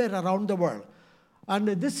anywhere around the world. And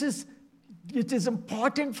it is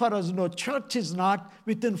important for us to know church is not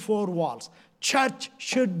within 4 walls. Church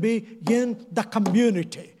should be in the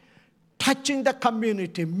community, touching the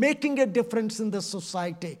community, making a difference in the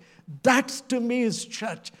society. That to me is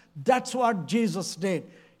church. That's what Jesus did.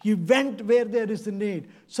 He went where there is a need.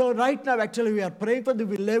 So right now, actually, we are praying for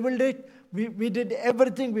we leveled it. We did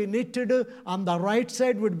everything we need to do. On the right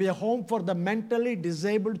side would be a home for the mentally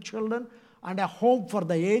disabled children and a home for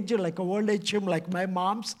the aged, like a old age home like my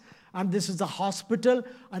mom's. And this is a hospital.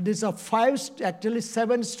 And this is a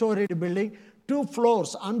 7-story building, 2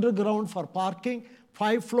 floors underground for parking,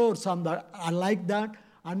 5 floors on the, I like that.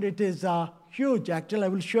 And it is huge. Actually, I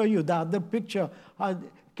will show you the other picture.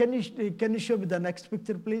 Can you show me the next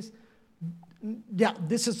picture, please? Yeah,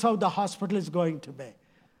 this is how the hospital is going to be.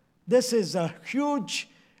 This is a huge,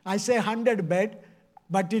 I say 100 bed,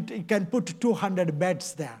 but it can put 200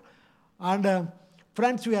 beds there. And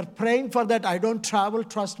friends, we are praying for that. I don't travel,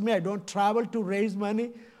 trust me, I don't travel to raise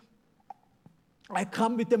money. I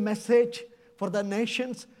come with a message for the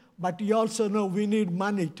nations, but you also know we need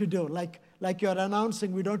money to do. Like you're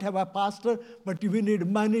announcing, we don't have a pastor, but we need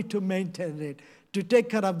money to maintain it, to take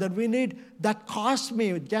care of that. That cost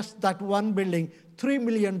me, just that one building, $3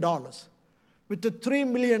 million. With the $3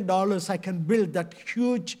 million, I can build that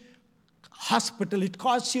huge hospital. It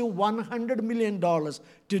costs you $100 million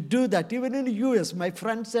to do that. Even in the US, my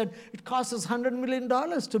friend said, it costs us $100 million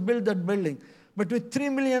to build that building. But with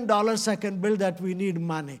 $3 million, I can build that. We need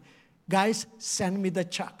money. Guys, send me the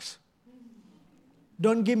checks.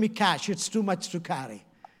 Don't give me cash. It's too much to carry.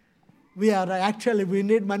 We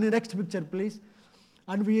need money. Next picture, please.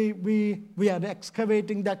 And we are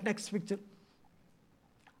excavating that next picture.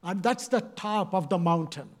 And that's the top of the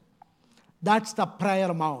mountain. That's the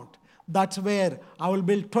prayer mount. That's where I will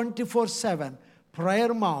build 24/7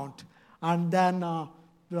 prayer mount. And then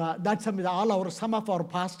that's some of our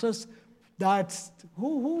pastors. That's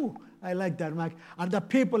I like that, Mike. And the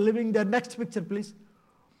people living there. Next picture, please.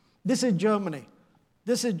 This is Germany.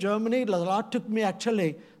 This is Germany. The Lord took me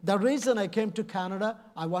actually. The reason I came to Canada,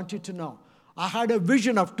 I want you to know. I had a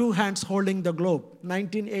vision of 2 hands holding the globe,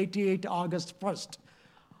 1988, August 1st.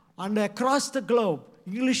 And across the globe,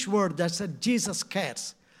 English word that said, Jesus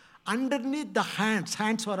cares. Underneath the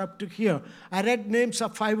hands were up to here. I read names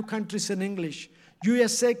of 5 countries in English.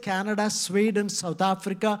 USA, Canada, Sweden, South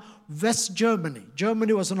Africa, West Germany.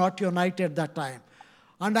 Germany was not united at that time.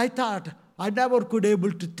 And I thought, I never could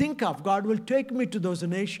able to think of, God will take me to those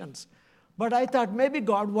nations. But I thought maybe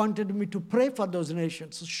God wanted me to pray for those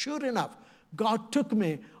nations. So sure enough, God took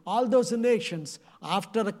me, all those nations,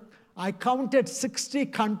 after I counted 60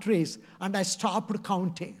 countries, and I stopped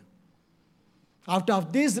counting. Out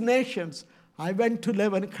of these nations, I went to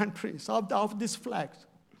 11 countries of these flags.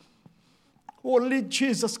 Only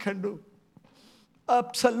Jesus can do.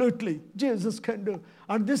 Absolutely, Jesus can do.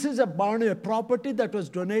 And this is a barn, a property that was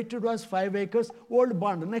donated to us, 5 acres, old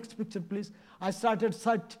barn. Next picture, please. I started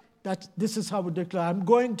such that this is how we declare. I'm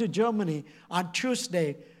going to Germany on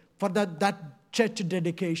Tuesday for that church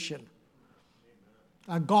dedication.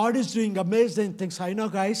 God is doing amazing things. I know,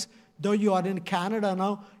 guys, though you are in Canada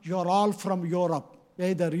now, you're all from Europe,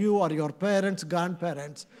 either you or your parents,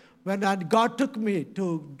 grandparents. When God took me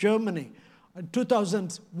to Germany, in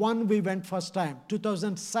 2001, we went first time.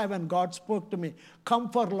 2007, God spoke to me, come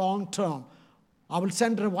for long term. I will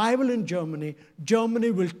send revival in Germany.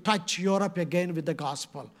 Germany will touch Europe again with the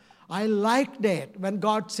gospel. I liked it when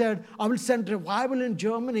God said, I will send revival in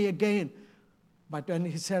Germany again. But when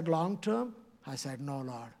he said long term, I said, no,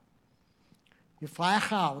 Lord. If I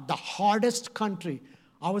have the hardest country,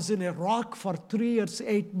 I was in Iraq for 3 years,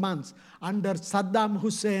 8 months under Saddam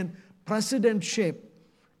Hussein presidentship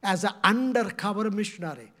as an undercover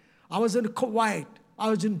missionary. I was in Kuwait, I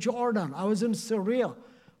was in Jordan, I was in Syria.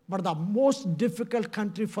 But the most difficult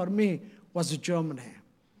country for me was Germany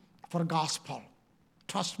for gospel.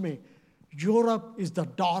 Trust me, Europe is the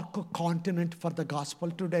dark continent for the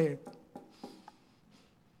gospel today.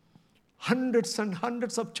 Hundreds and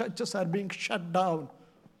hundreds of churches are being shut down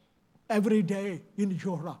every day in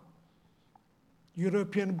Europe.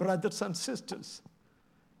 European brothers and sisters,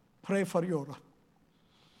 pray for Europe.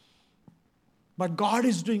 But God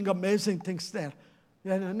is doing amazing things there.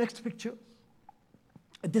 Next picture.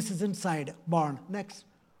 This is inside barn. Next.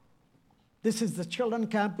 This is the children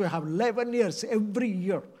camp. We have 11 years every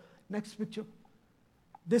year. Next picture.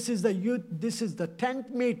 This is the youth. This is the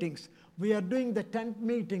tent meetings. We are doing the tent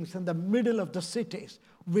meetings in the middle of the cities.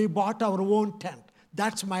 We bought our own tent.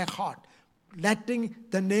 That's my heart. Letting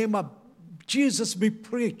the name of Jesus be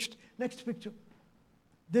preached. Next picture.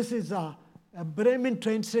 This is a Bremen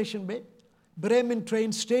train station. Bremen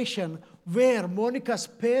train station where Monica's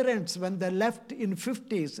parents, when they left in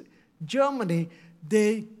 50s, Germany,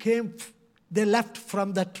 they left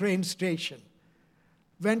from the train station.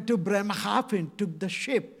 Went to Bremerhaven, took the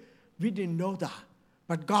ship. We didn't know that.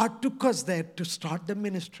 But God took us there to start the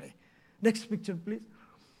ministry. Next picture, please.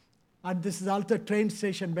 And this is also a train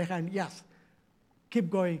station behind. Yes. Keep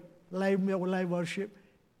going. Live worship.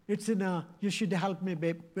 It's in you should help me,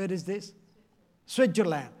 babe. Where is this?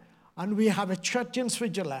 Switzerland. And we have a church in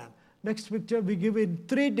Switzerland. Next picture, we give in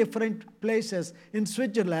 3 different places in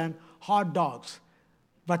Switzerland hot dogs,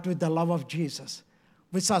 but with the love of Jesus.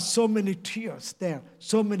 We saw so many tears there.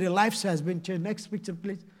 So many lives has been changed. Next picture,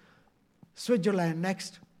 please. Switzerland,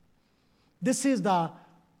 next. This is the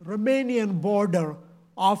Romanian border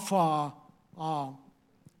of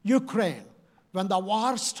Ukraine. When the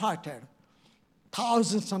war started,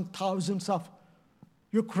 thousands and thousands of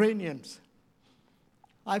Ukrainians.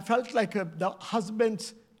 I felt like the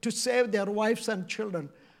husbands, to save their wives and children,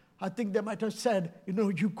 I think they might have said,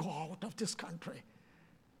 you go out of this country.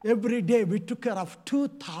 Every day we took care of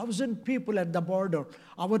 2,000 people at the border.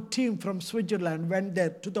 Our team from Switzerland went there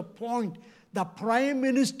to the point the Prime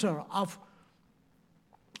Minister of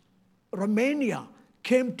Romania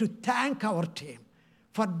came to thank our team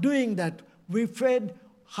for doing that. We fed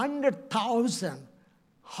 100,000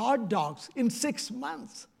 hot dogs in 6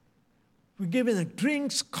 months. We gave them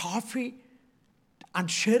drinks, coffee, and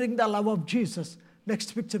sharing the love of Jesus.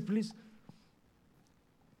 Next picture, please.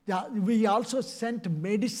 Yeah, we also sent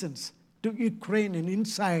medicines to Ukraine and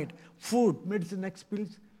inside, food, medicine. Next,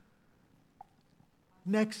 please.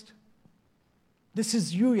 Next. This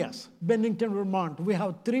is U.S., Bennington, Vermont. We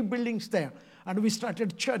have 3 buildings there. And we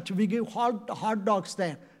started church. We give hot dogs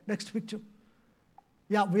there. Next picture.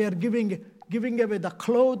 Yeah, we are giving away the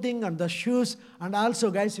clothing and the shoes. And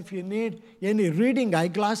also, guys, if you need any reading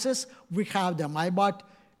eyeglasses, we have them. I bought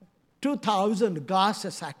 2,000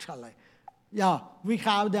 glasses, actually. Yeah, we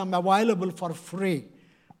have them available for free.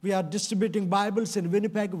 We are distributing Bibles in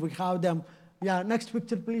Winnipeg. We have them. Yeah, next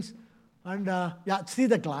picture, please. And see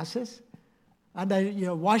the glasses.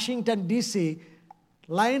 And Washington, D.C.,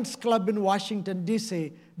 Lions Club in Washington,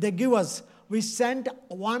 D.C., they give us, we sent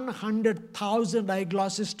 100,000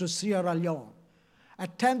 eyeglasses to Sierra Leone,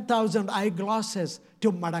 10,000 eyeglasses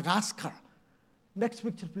to Madagascar. Next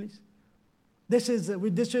picture, please. This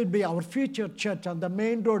will be our future church on the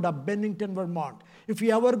main road of Bennington, Vermont. If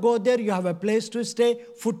you ever go there, you have a place to stay,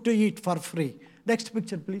 food to eat for free. Next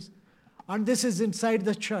picture, please. And this is inside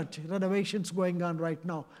the church. Renovations going on right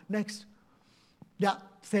now. Next. Yeah,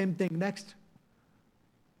 same thing. Next.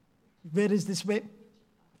 Where is this way?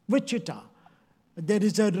 Wichita. There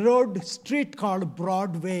is a street called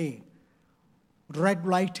Broadway, red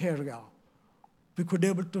light area. We could be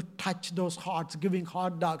able to touch those hearts, giving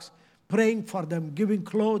hot dogs, praying for them, giving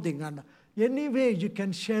clothing, and any way you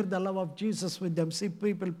can share the love of Jesus with them. See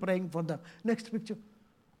people praying for them. Next picture.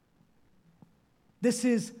 This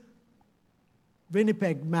is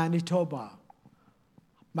Winnipeg, Manitoba.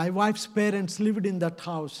 My wife's parents lived in that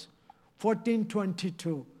house,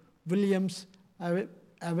 1422 Williams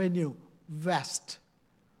Avenue West.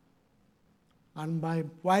 And my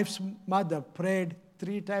wife's mother prayed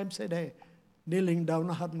 3 times a day, kneeling down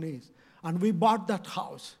on her knees. And we bought that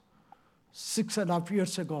house 6.5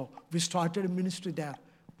 years ago. We started a ministry there.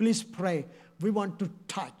 Please pray. We want to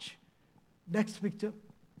touch. Next picture.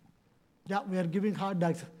 Yeah, we are giving hot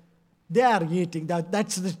dogs. They are eating.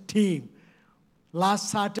 That's the team. Last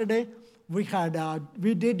Saturday, we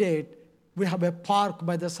did it. We have a park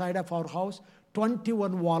by the side of our house,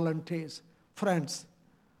 21 volunteers. Friends,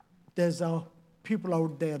 there's people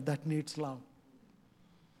out there that needs love,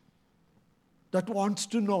 that wants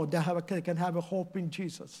to know they can have a hope in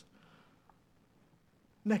Jesus.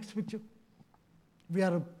 Next picture.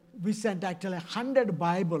 We sent actually 100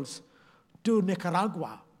 Bibles to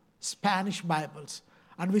Nicaragua, Spanish Bibles,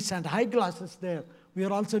 and we sent eyeglasses there. We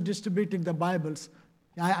are also distributing the Bibles.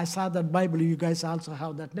 I saw that Bible. You guys also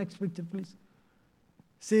have that. Next picture, please.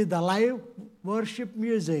 See the live worship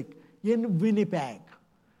music in Winnipeg.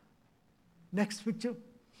 Next picture.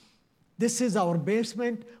 This is our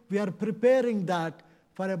basement. We are preparing that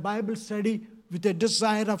for a Bible study with a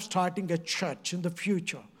desire of starting a church in the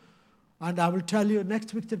future. And I will tell you,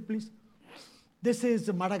 next picture, please. This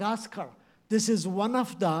is Madagascar. This is one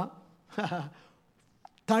of the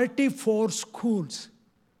 34 schools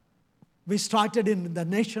we started in the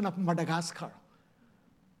nation of Madagascar.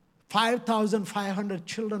 5,500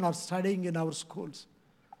 children are studying in our schools.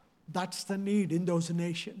 That's the need in those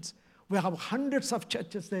nations. We have hundreds of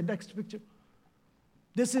churches there. Next picture.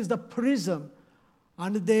 This is the prison.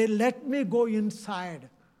 And they let me go inside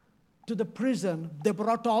to the prison. They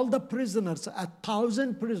brought all the prisoners,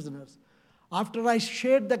 1,000 prisoners. After I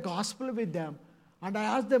shared the gospel with them, and I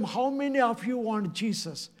asked them, how many of you want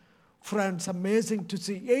Jesus? Friends, amazing to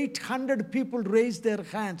see. 800 people raised their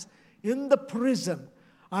hands in the prison.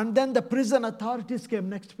 And then the prison authorities came.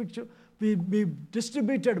 Next picture. we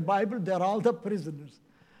distributed Bible. They're all the prisoners.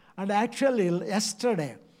 And actually,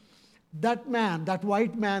 yesterday, that man, that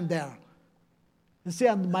white man there, you see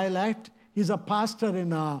on my left, he's a pastor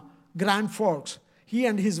in Grand Forks. He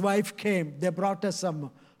and his wife came. They brought us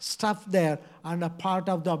some stuff there, and a part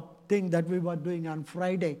of the thing that we were doing on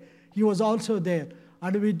Friday. He was also there.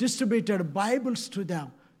 And we distributed Bibles to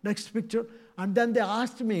them. Next picture. And then they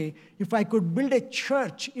asked me if I could build a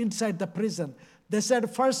church inside the prison. They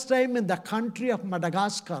said first time in the country of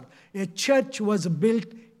Madagascar, a church was built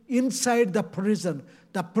inside the prison.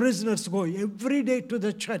 The prisoners go every day to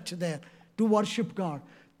the church there to worship God.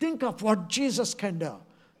 Think of what Jesus can do.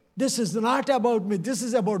 This is not about me. This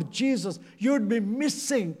is about Jesus. You'd be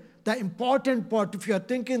missing the important part if you're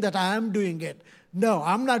thinking that I am doing it. No,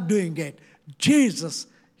 I'm not doing it. Jesus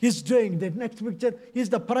is doing the next picture. He's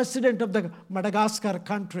the president of the Madagascar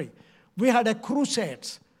country. We had a crusade,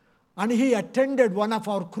 and he attended one of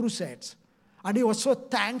our crusades. And he was so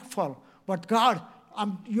thankful. But God,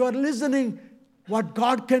 you are listening what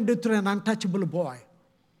God can do through an untouchable boy.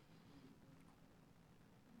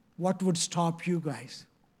 What would stop you guys?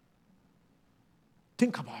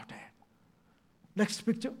 Think about it. Next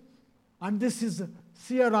picture. And this is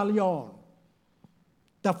Sierra Leone,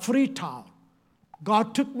 the free town.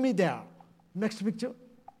 God took me there. Next picture.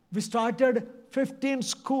 We started 15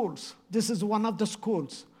 schools. This is one of the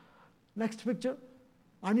schools. Next picture.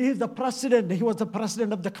 And he's the president. He was the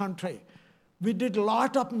president of the country. We did a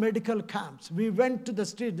lot of medical camps. We went to the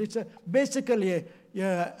street. It's basically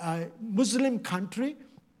a Muslim country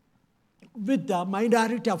with the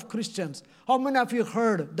minority of Christians. How many of you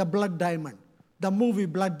heard the Blood Diamond, the movie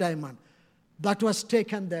Blood Diamond? That was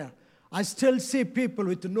taken there. I still see people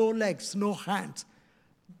with no legs, no hands.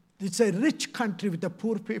 It's a rich country with the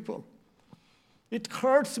poor people. It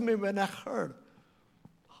hurts me when I heard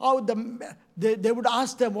how they would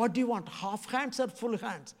ask them, what do you want, half hands or full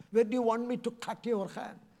hands? Where do you want me to cut your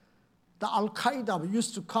hand? The Al-Qaeda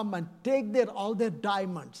used to come and take all their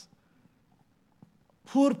diamonds.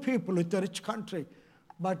 Poor people with a rich country.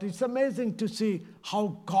 But it's amazing to see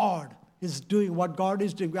how God is doing what God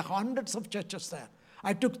is doing. We have hundreds of churches there.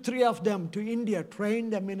 I took 3 of them to India,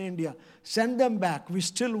 trained them in India, sent them back. We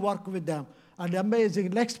still work with them. And amazing.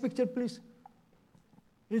 Next picture, please.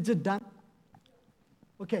 Is it done?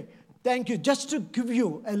 Okay, thank you. Just to give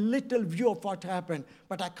you a little view of what happened,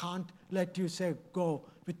 but I can't let you go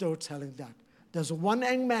without telling that. There's one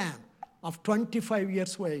young man of 25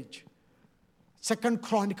 years of age. 2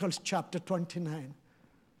 Chronicles chapter 29.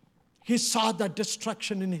 He saw the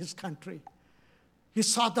destruction in his country. He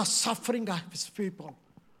saw the suffering of his people.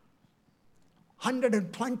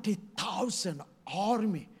 120,000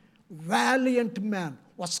 army, valiant men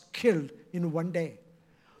was killed in one day.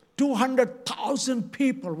 200,000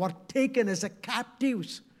 people were taken as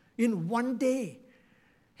captives in one day.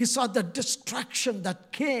 He saw the destruction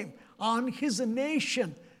that came on his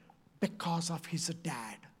nation because of his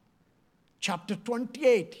dad. Chapter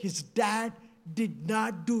 28, his dad did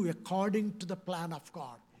not do according to the plan of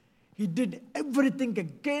God. He did everything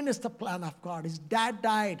against the plan of God. His dad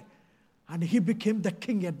died, and he became the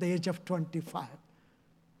king at the age of 25.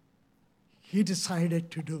 He decided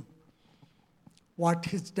to do what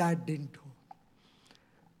his dad didn't do.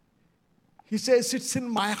 He says, it's in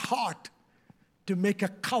my heart to make a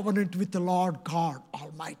covenant with the Lord God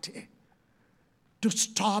Almighty, to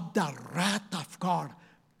stop the wrath of God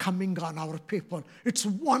coming on our people. It's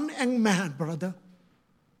one young man, brother.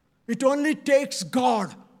 It only takes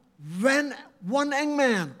God when one young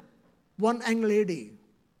man, one young lady.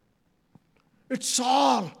 It's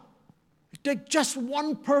all. It takes just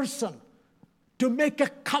one person to make a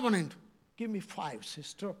covenant. Give me 5,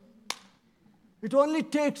 sister. It only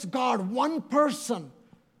takes God, one person,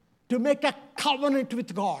 to make a covenant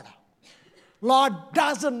with God. Lord,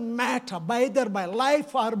 doesn't matter, either by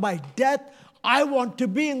life or by death, I want to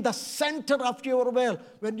be in the center of your will.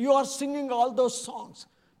 When you are singing all those songs,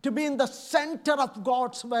 to be in the center of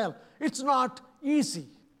God's will, it's not easy.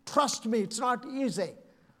 Trust me, it's not easy.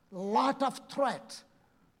 A lot of threats.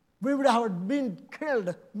 We would have been killed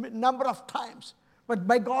a number of times. But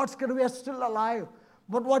by God's grace, we are still alive.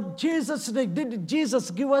 But what Jesus did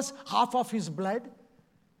Jesus give us half of his blood?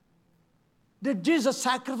 Did Jesus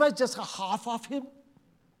sacrifice just half of him?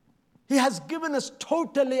 He has given us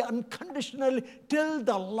totally, unconditionally, till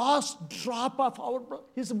the last drop of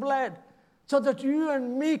his blood, so that you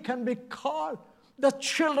and me can be called the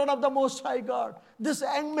children of the Most High God. This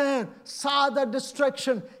young man saw the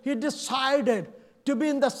destruction. He decided to be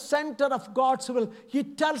in the center of God's will. He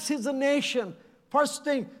tells his nation, first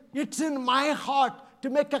thing, it's in my heart to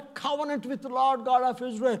make a covenant with the Lord God of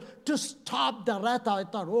Israel to stop the wrath. I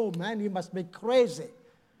thought, oh man, he must be crazy.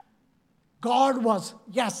 God was,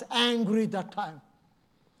 yes, angry that time.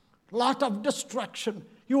 Lot of destruction.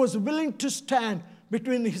 He was willing to stand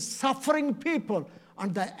between his suffering people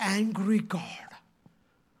and the angry God.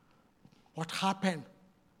 What happened?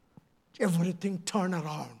 Everything turned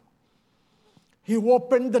around. He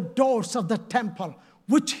opened the doors of the temple,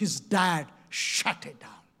 which his dad shut it down.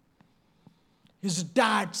 His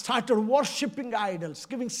dad started worshiping idols,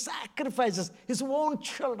 giving sacrifices, his own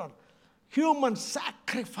children, human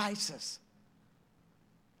sacrifices.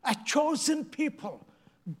 A chosen people,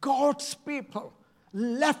 God's people,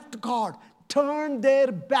 left God, turned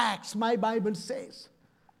their backs, my Bible says.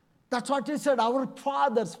 That's what he said. Our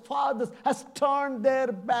fathers has turned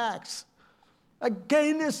their backs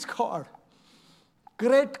against God.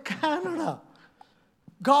 Great Canada.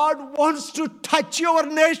 God wants to touch your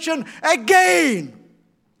nation again.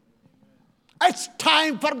 It's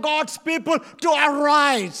time for God's people to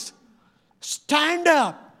arise. Stand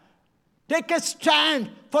up. Take a stand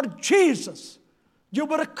for Jesus.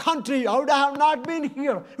 Your country, I would have not been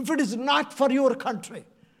here if it is not for your country.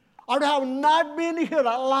 I would have not been here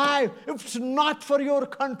alive if it's not for your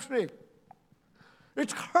country.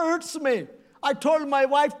 It hurts me. I told my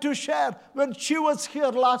wife to share when she was here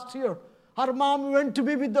last year. Her mom went to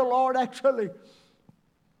be with the Lord, actually.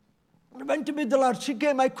 Went to be with the Lord. She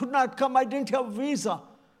came. I could not come. I didn't have a visa.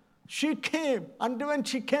 She came. And when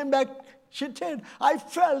she came back, she said, I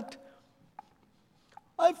felt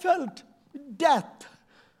death.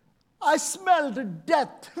 I smelled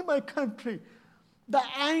death in my country. The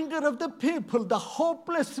anger of the people, the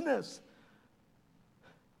hopelessness.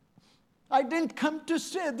 I didn't come to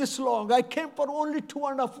stay this long. I came for only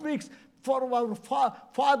 2.5 weeks for our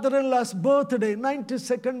father-in-law's birthday,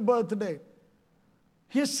 92nd birthday.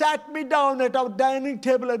 He sat me down at our dining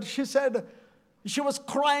table and she said, she was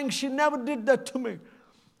crying. She never did that to me.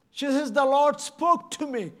 She says, the Lord spoke to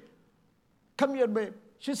me. Come here, babe.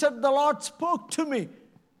 She said, the Lord spoke to me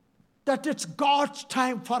that it's God's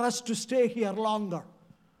time for us to stay here longer.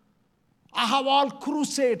 I have all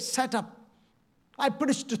crusades set up. I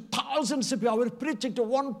preached to thousands of people. I was preaching to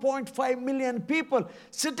 1.5 million people.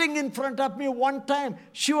 Sitting in front of me one time,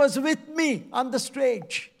 she was with me on the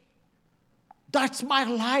stage. That's my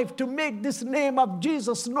life, to make this name of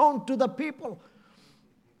Jesus known to the people.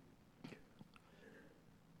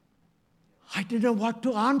 I didn't know what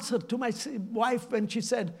to answer to my wife when she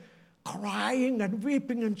said, crying and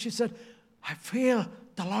weeping, and she said, I feel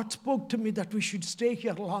the Lord spoke to me that we should stay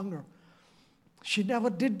here longer. She never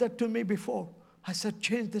did that to me before. I said,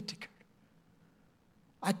 change the ticket.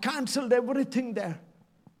 I canceled everything there.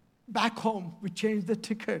 Back home, we changed the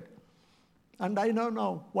ticket. And I don't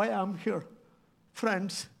know why I'm here.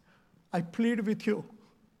 Friends, I plead with you.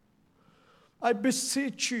 I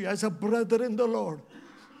beseech you as a brother in the Lord,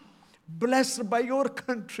 blessed by your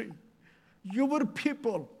country, your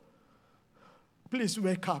people, please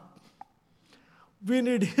wake up. We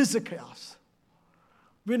need Hezekiah.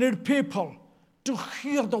 We need people to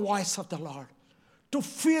hear the voice of the Lord, to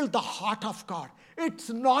feel the heart of God. It's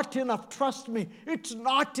not enough, trust me, it's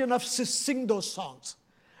not enough to sing those songs.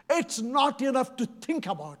 It's not enough to think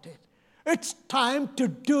about it. It's time to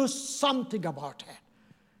do something about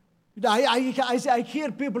it. I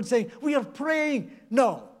hear people saying, we are praying.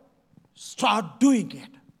 No, start doing it.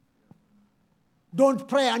 Don't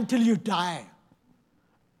pray until you die.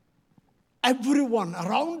 Everyone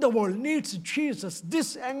around the world needs Jesus.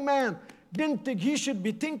 This young man didn't think he should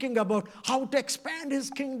be thinking about how to expand his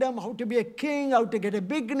kingdom, how to be a king, how to get a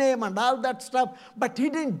big name and all that stuff. But he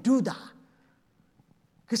didn't do that.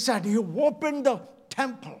 He said he opened the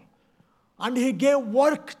temple and he gave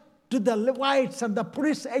work to the Levites and the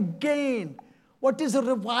priests again. What is a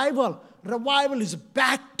revival? Revival is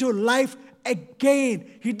back to life again.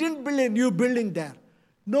 He didn't build a new building there.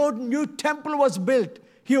 No new temple was built.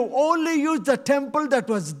 He only used the temple that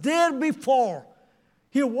was there before.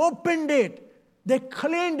 He opened it. They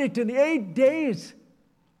cleaned it in 8 days.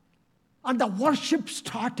 And the worship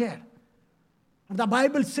started. And the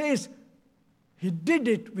Bible says he did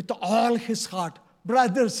it with all his heart.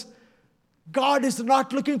 Brothers, God is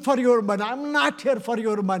not looking for your money. I'm not here for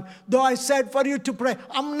your money. Though I said for you to pray,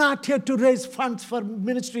 I'm not here to raise funds for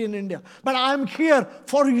ministry in India. But I'm here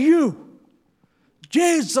for you.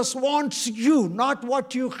 Jesus wants you, not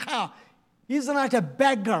what you have. He's not a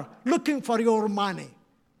beggar looking for your money.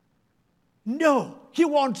 No, he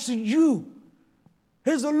wants you.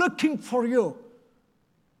 He's looking for you.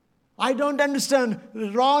 I don't understand.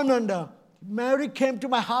 Ron and Mary came to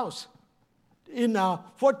my house in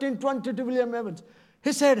 1422 William Evans.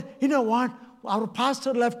 He said, you know what? our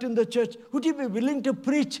pastor left in the church. Would you be willing to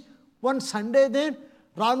preach one Sunday then?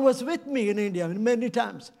 Ron was with me in India many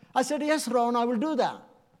times. I said, yes, Ron, I will do that.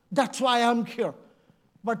 That's why I'm here.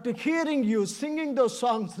 But hearing you singing those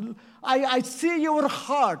songs, I see your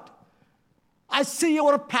heart. I see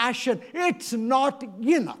your passion. It's not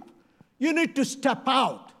enough. You need to step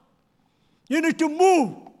out. You need to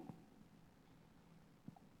move.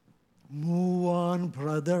 Move on,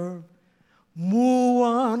 brother. Move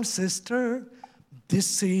on, sister.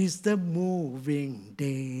 This is the moving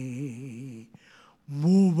day.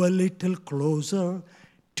 Move a little closer.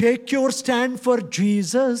 Take your stand for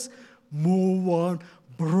Jesus. Move on,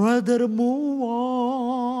 brother, move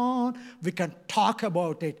on. We can talk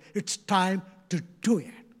about it. It's time to do it.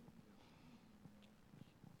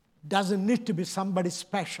 Doesn't need to be somebody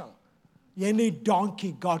special. Any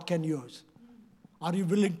donkey God can use. Are you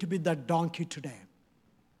willing to be that donkey today?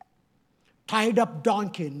 Tied up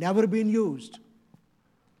donkey, never been used.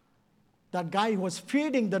 That guy was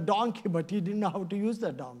feeding the donkey, but he didn't know how to use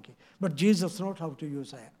the donkey. But Jesus knows how to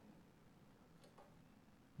use it.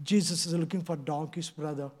 Jesus is looking for donkeys,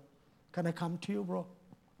 brother. Can I come to you, bro?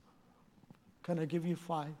 Can I give you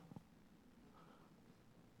 5?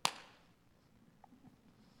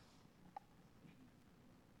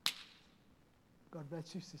 God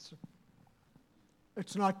bless you, sister.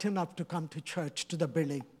 It's not enough to come to church, to the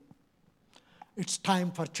building. It's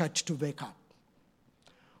time for church to wake up.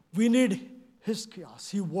 We need his chaos.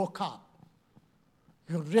 He woke up.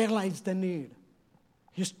 He realized the need.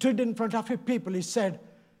 He stood in front of his people. He said,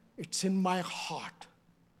 it's in my heart.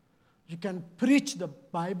 You can preach the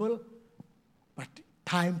Bible, but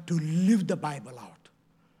time to live the Bible out.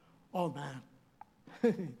 Oh,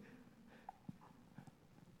 man.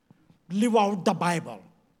 Live out the Bible.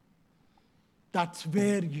 That's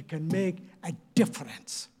where you can make a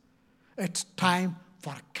difference. It's time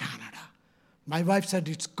for Canada. My wife said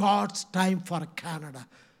it's God's time for Canada.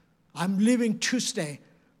 I'm leaving Tuesday,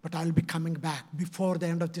 but I'll be coming back before the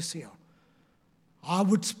end of this year.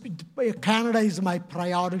 Canada is my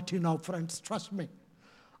priority now, friends. Trust me.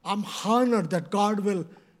 I'm honored that God will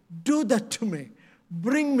do that to me.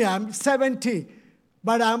 Bring me. I'm 70,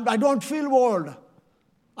 but I don't feel old.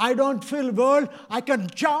 I don't feel old. I can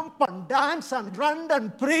jump and dance and run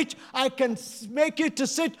and preach. I can make you to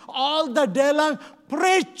sit all the day long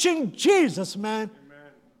preaching Jesus, man.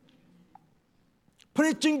 Amen.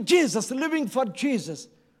 Preaching Jesus, living for Jesus.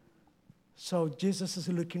 So Jesus is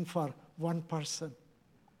looking for one person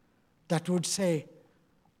that would say,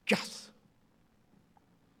 yes,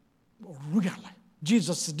 really.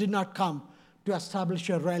 Jesus did not come to establish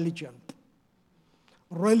a religion.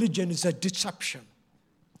 Religion is a deception.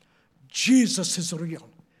 Jesus is real.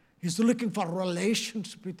 He's looking for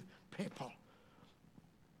relations with people.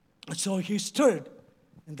 So he stood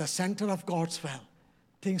in the center of God's will.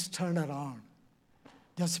 Things turned around.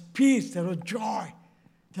 There's peace, there's joy,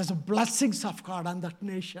 there's blessings of God on that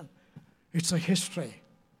nation. It's a history.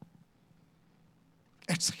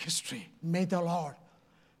 It's a history. May the Lord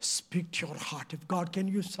speak to your heart. If God can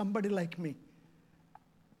use somebody like me,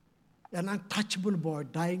 an untouchable boy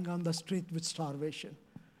dying on the street with starvation,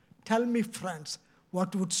 tell me, friends,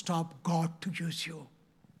 what would stop God to use you?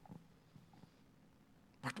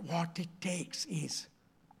 But what it takes is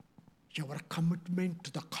your commitment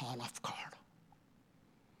to the call of God.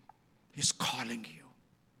 He's calling you.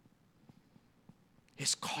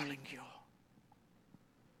 He's calling you.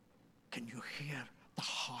 Can you hear the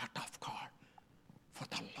heart of God for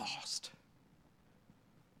the lost?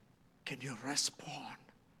 Can you respond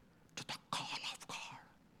to the call of God?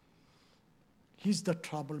 He's the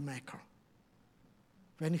troublemaker.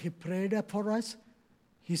 When he prayed for us,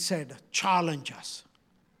 he said, challenge us.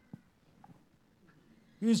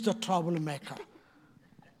 He's the troublemaker.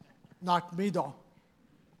 Not me, though.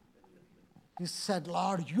 He said,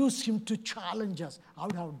 Lord, use him to challenge us. I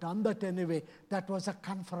would have done that anyway. That was a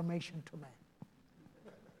confirmation to me.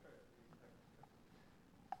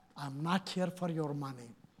 I'm not here for your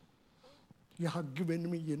money. You have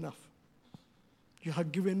given me enough. You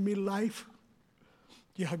have given me life.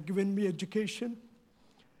 You have given me education.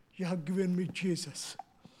 You have given me Jesus.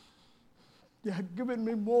 You have given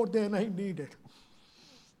me more than I needed.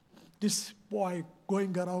 This boy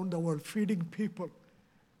going around the world feeding people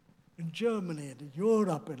in Germany and in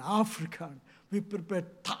Europe and Africa. We prepare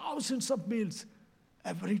thousands of meals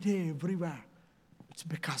every day, everywhere. It's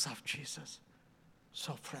because of Jesus.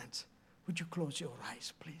 So friends, would you close your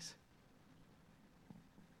eyes, please?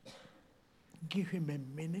 Give him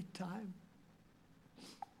a minute time.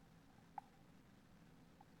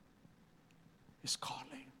 He's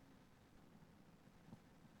calling.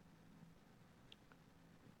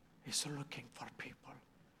 is looking for people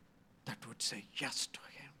that would say yes to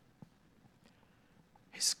him.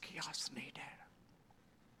 Hiskiah's needed.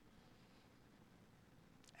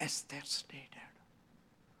 Esther's needed.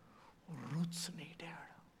 Ruth's needed.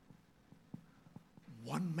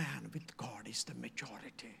 One man with God is the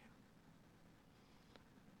majority.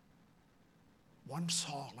 One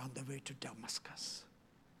Saul on the way to Damascus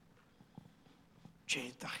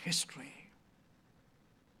changed the history.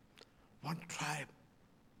 One tribe,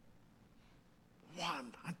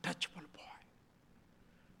 one untouchable boy,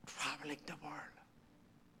 traveling the world.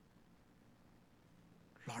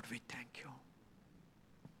 Lord, we thank you.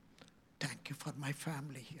 Thank you for my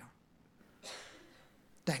family here.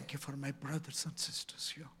 Thank you for my brothers and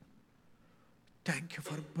sisters here. Thank you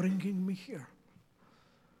for bringing me here.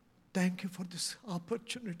 Thank you for this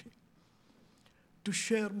opportunity to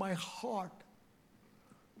share my heart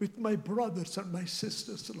with my brothers and my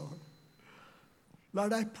sisters, Lord.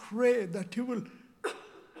 Lord, I pray that you will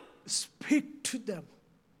speak to them.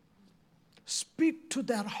 Speak to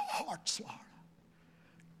their hearts, Lord.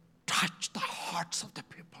 Touch the hearts of the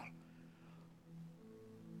people.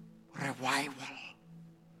 Revival.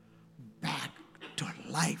 Back to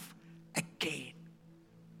life again.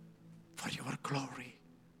 For your glory.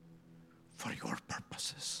 For your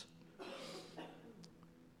purposes. In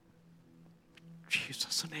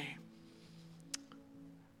Jesus' name.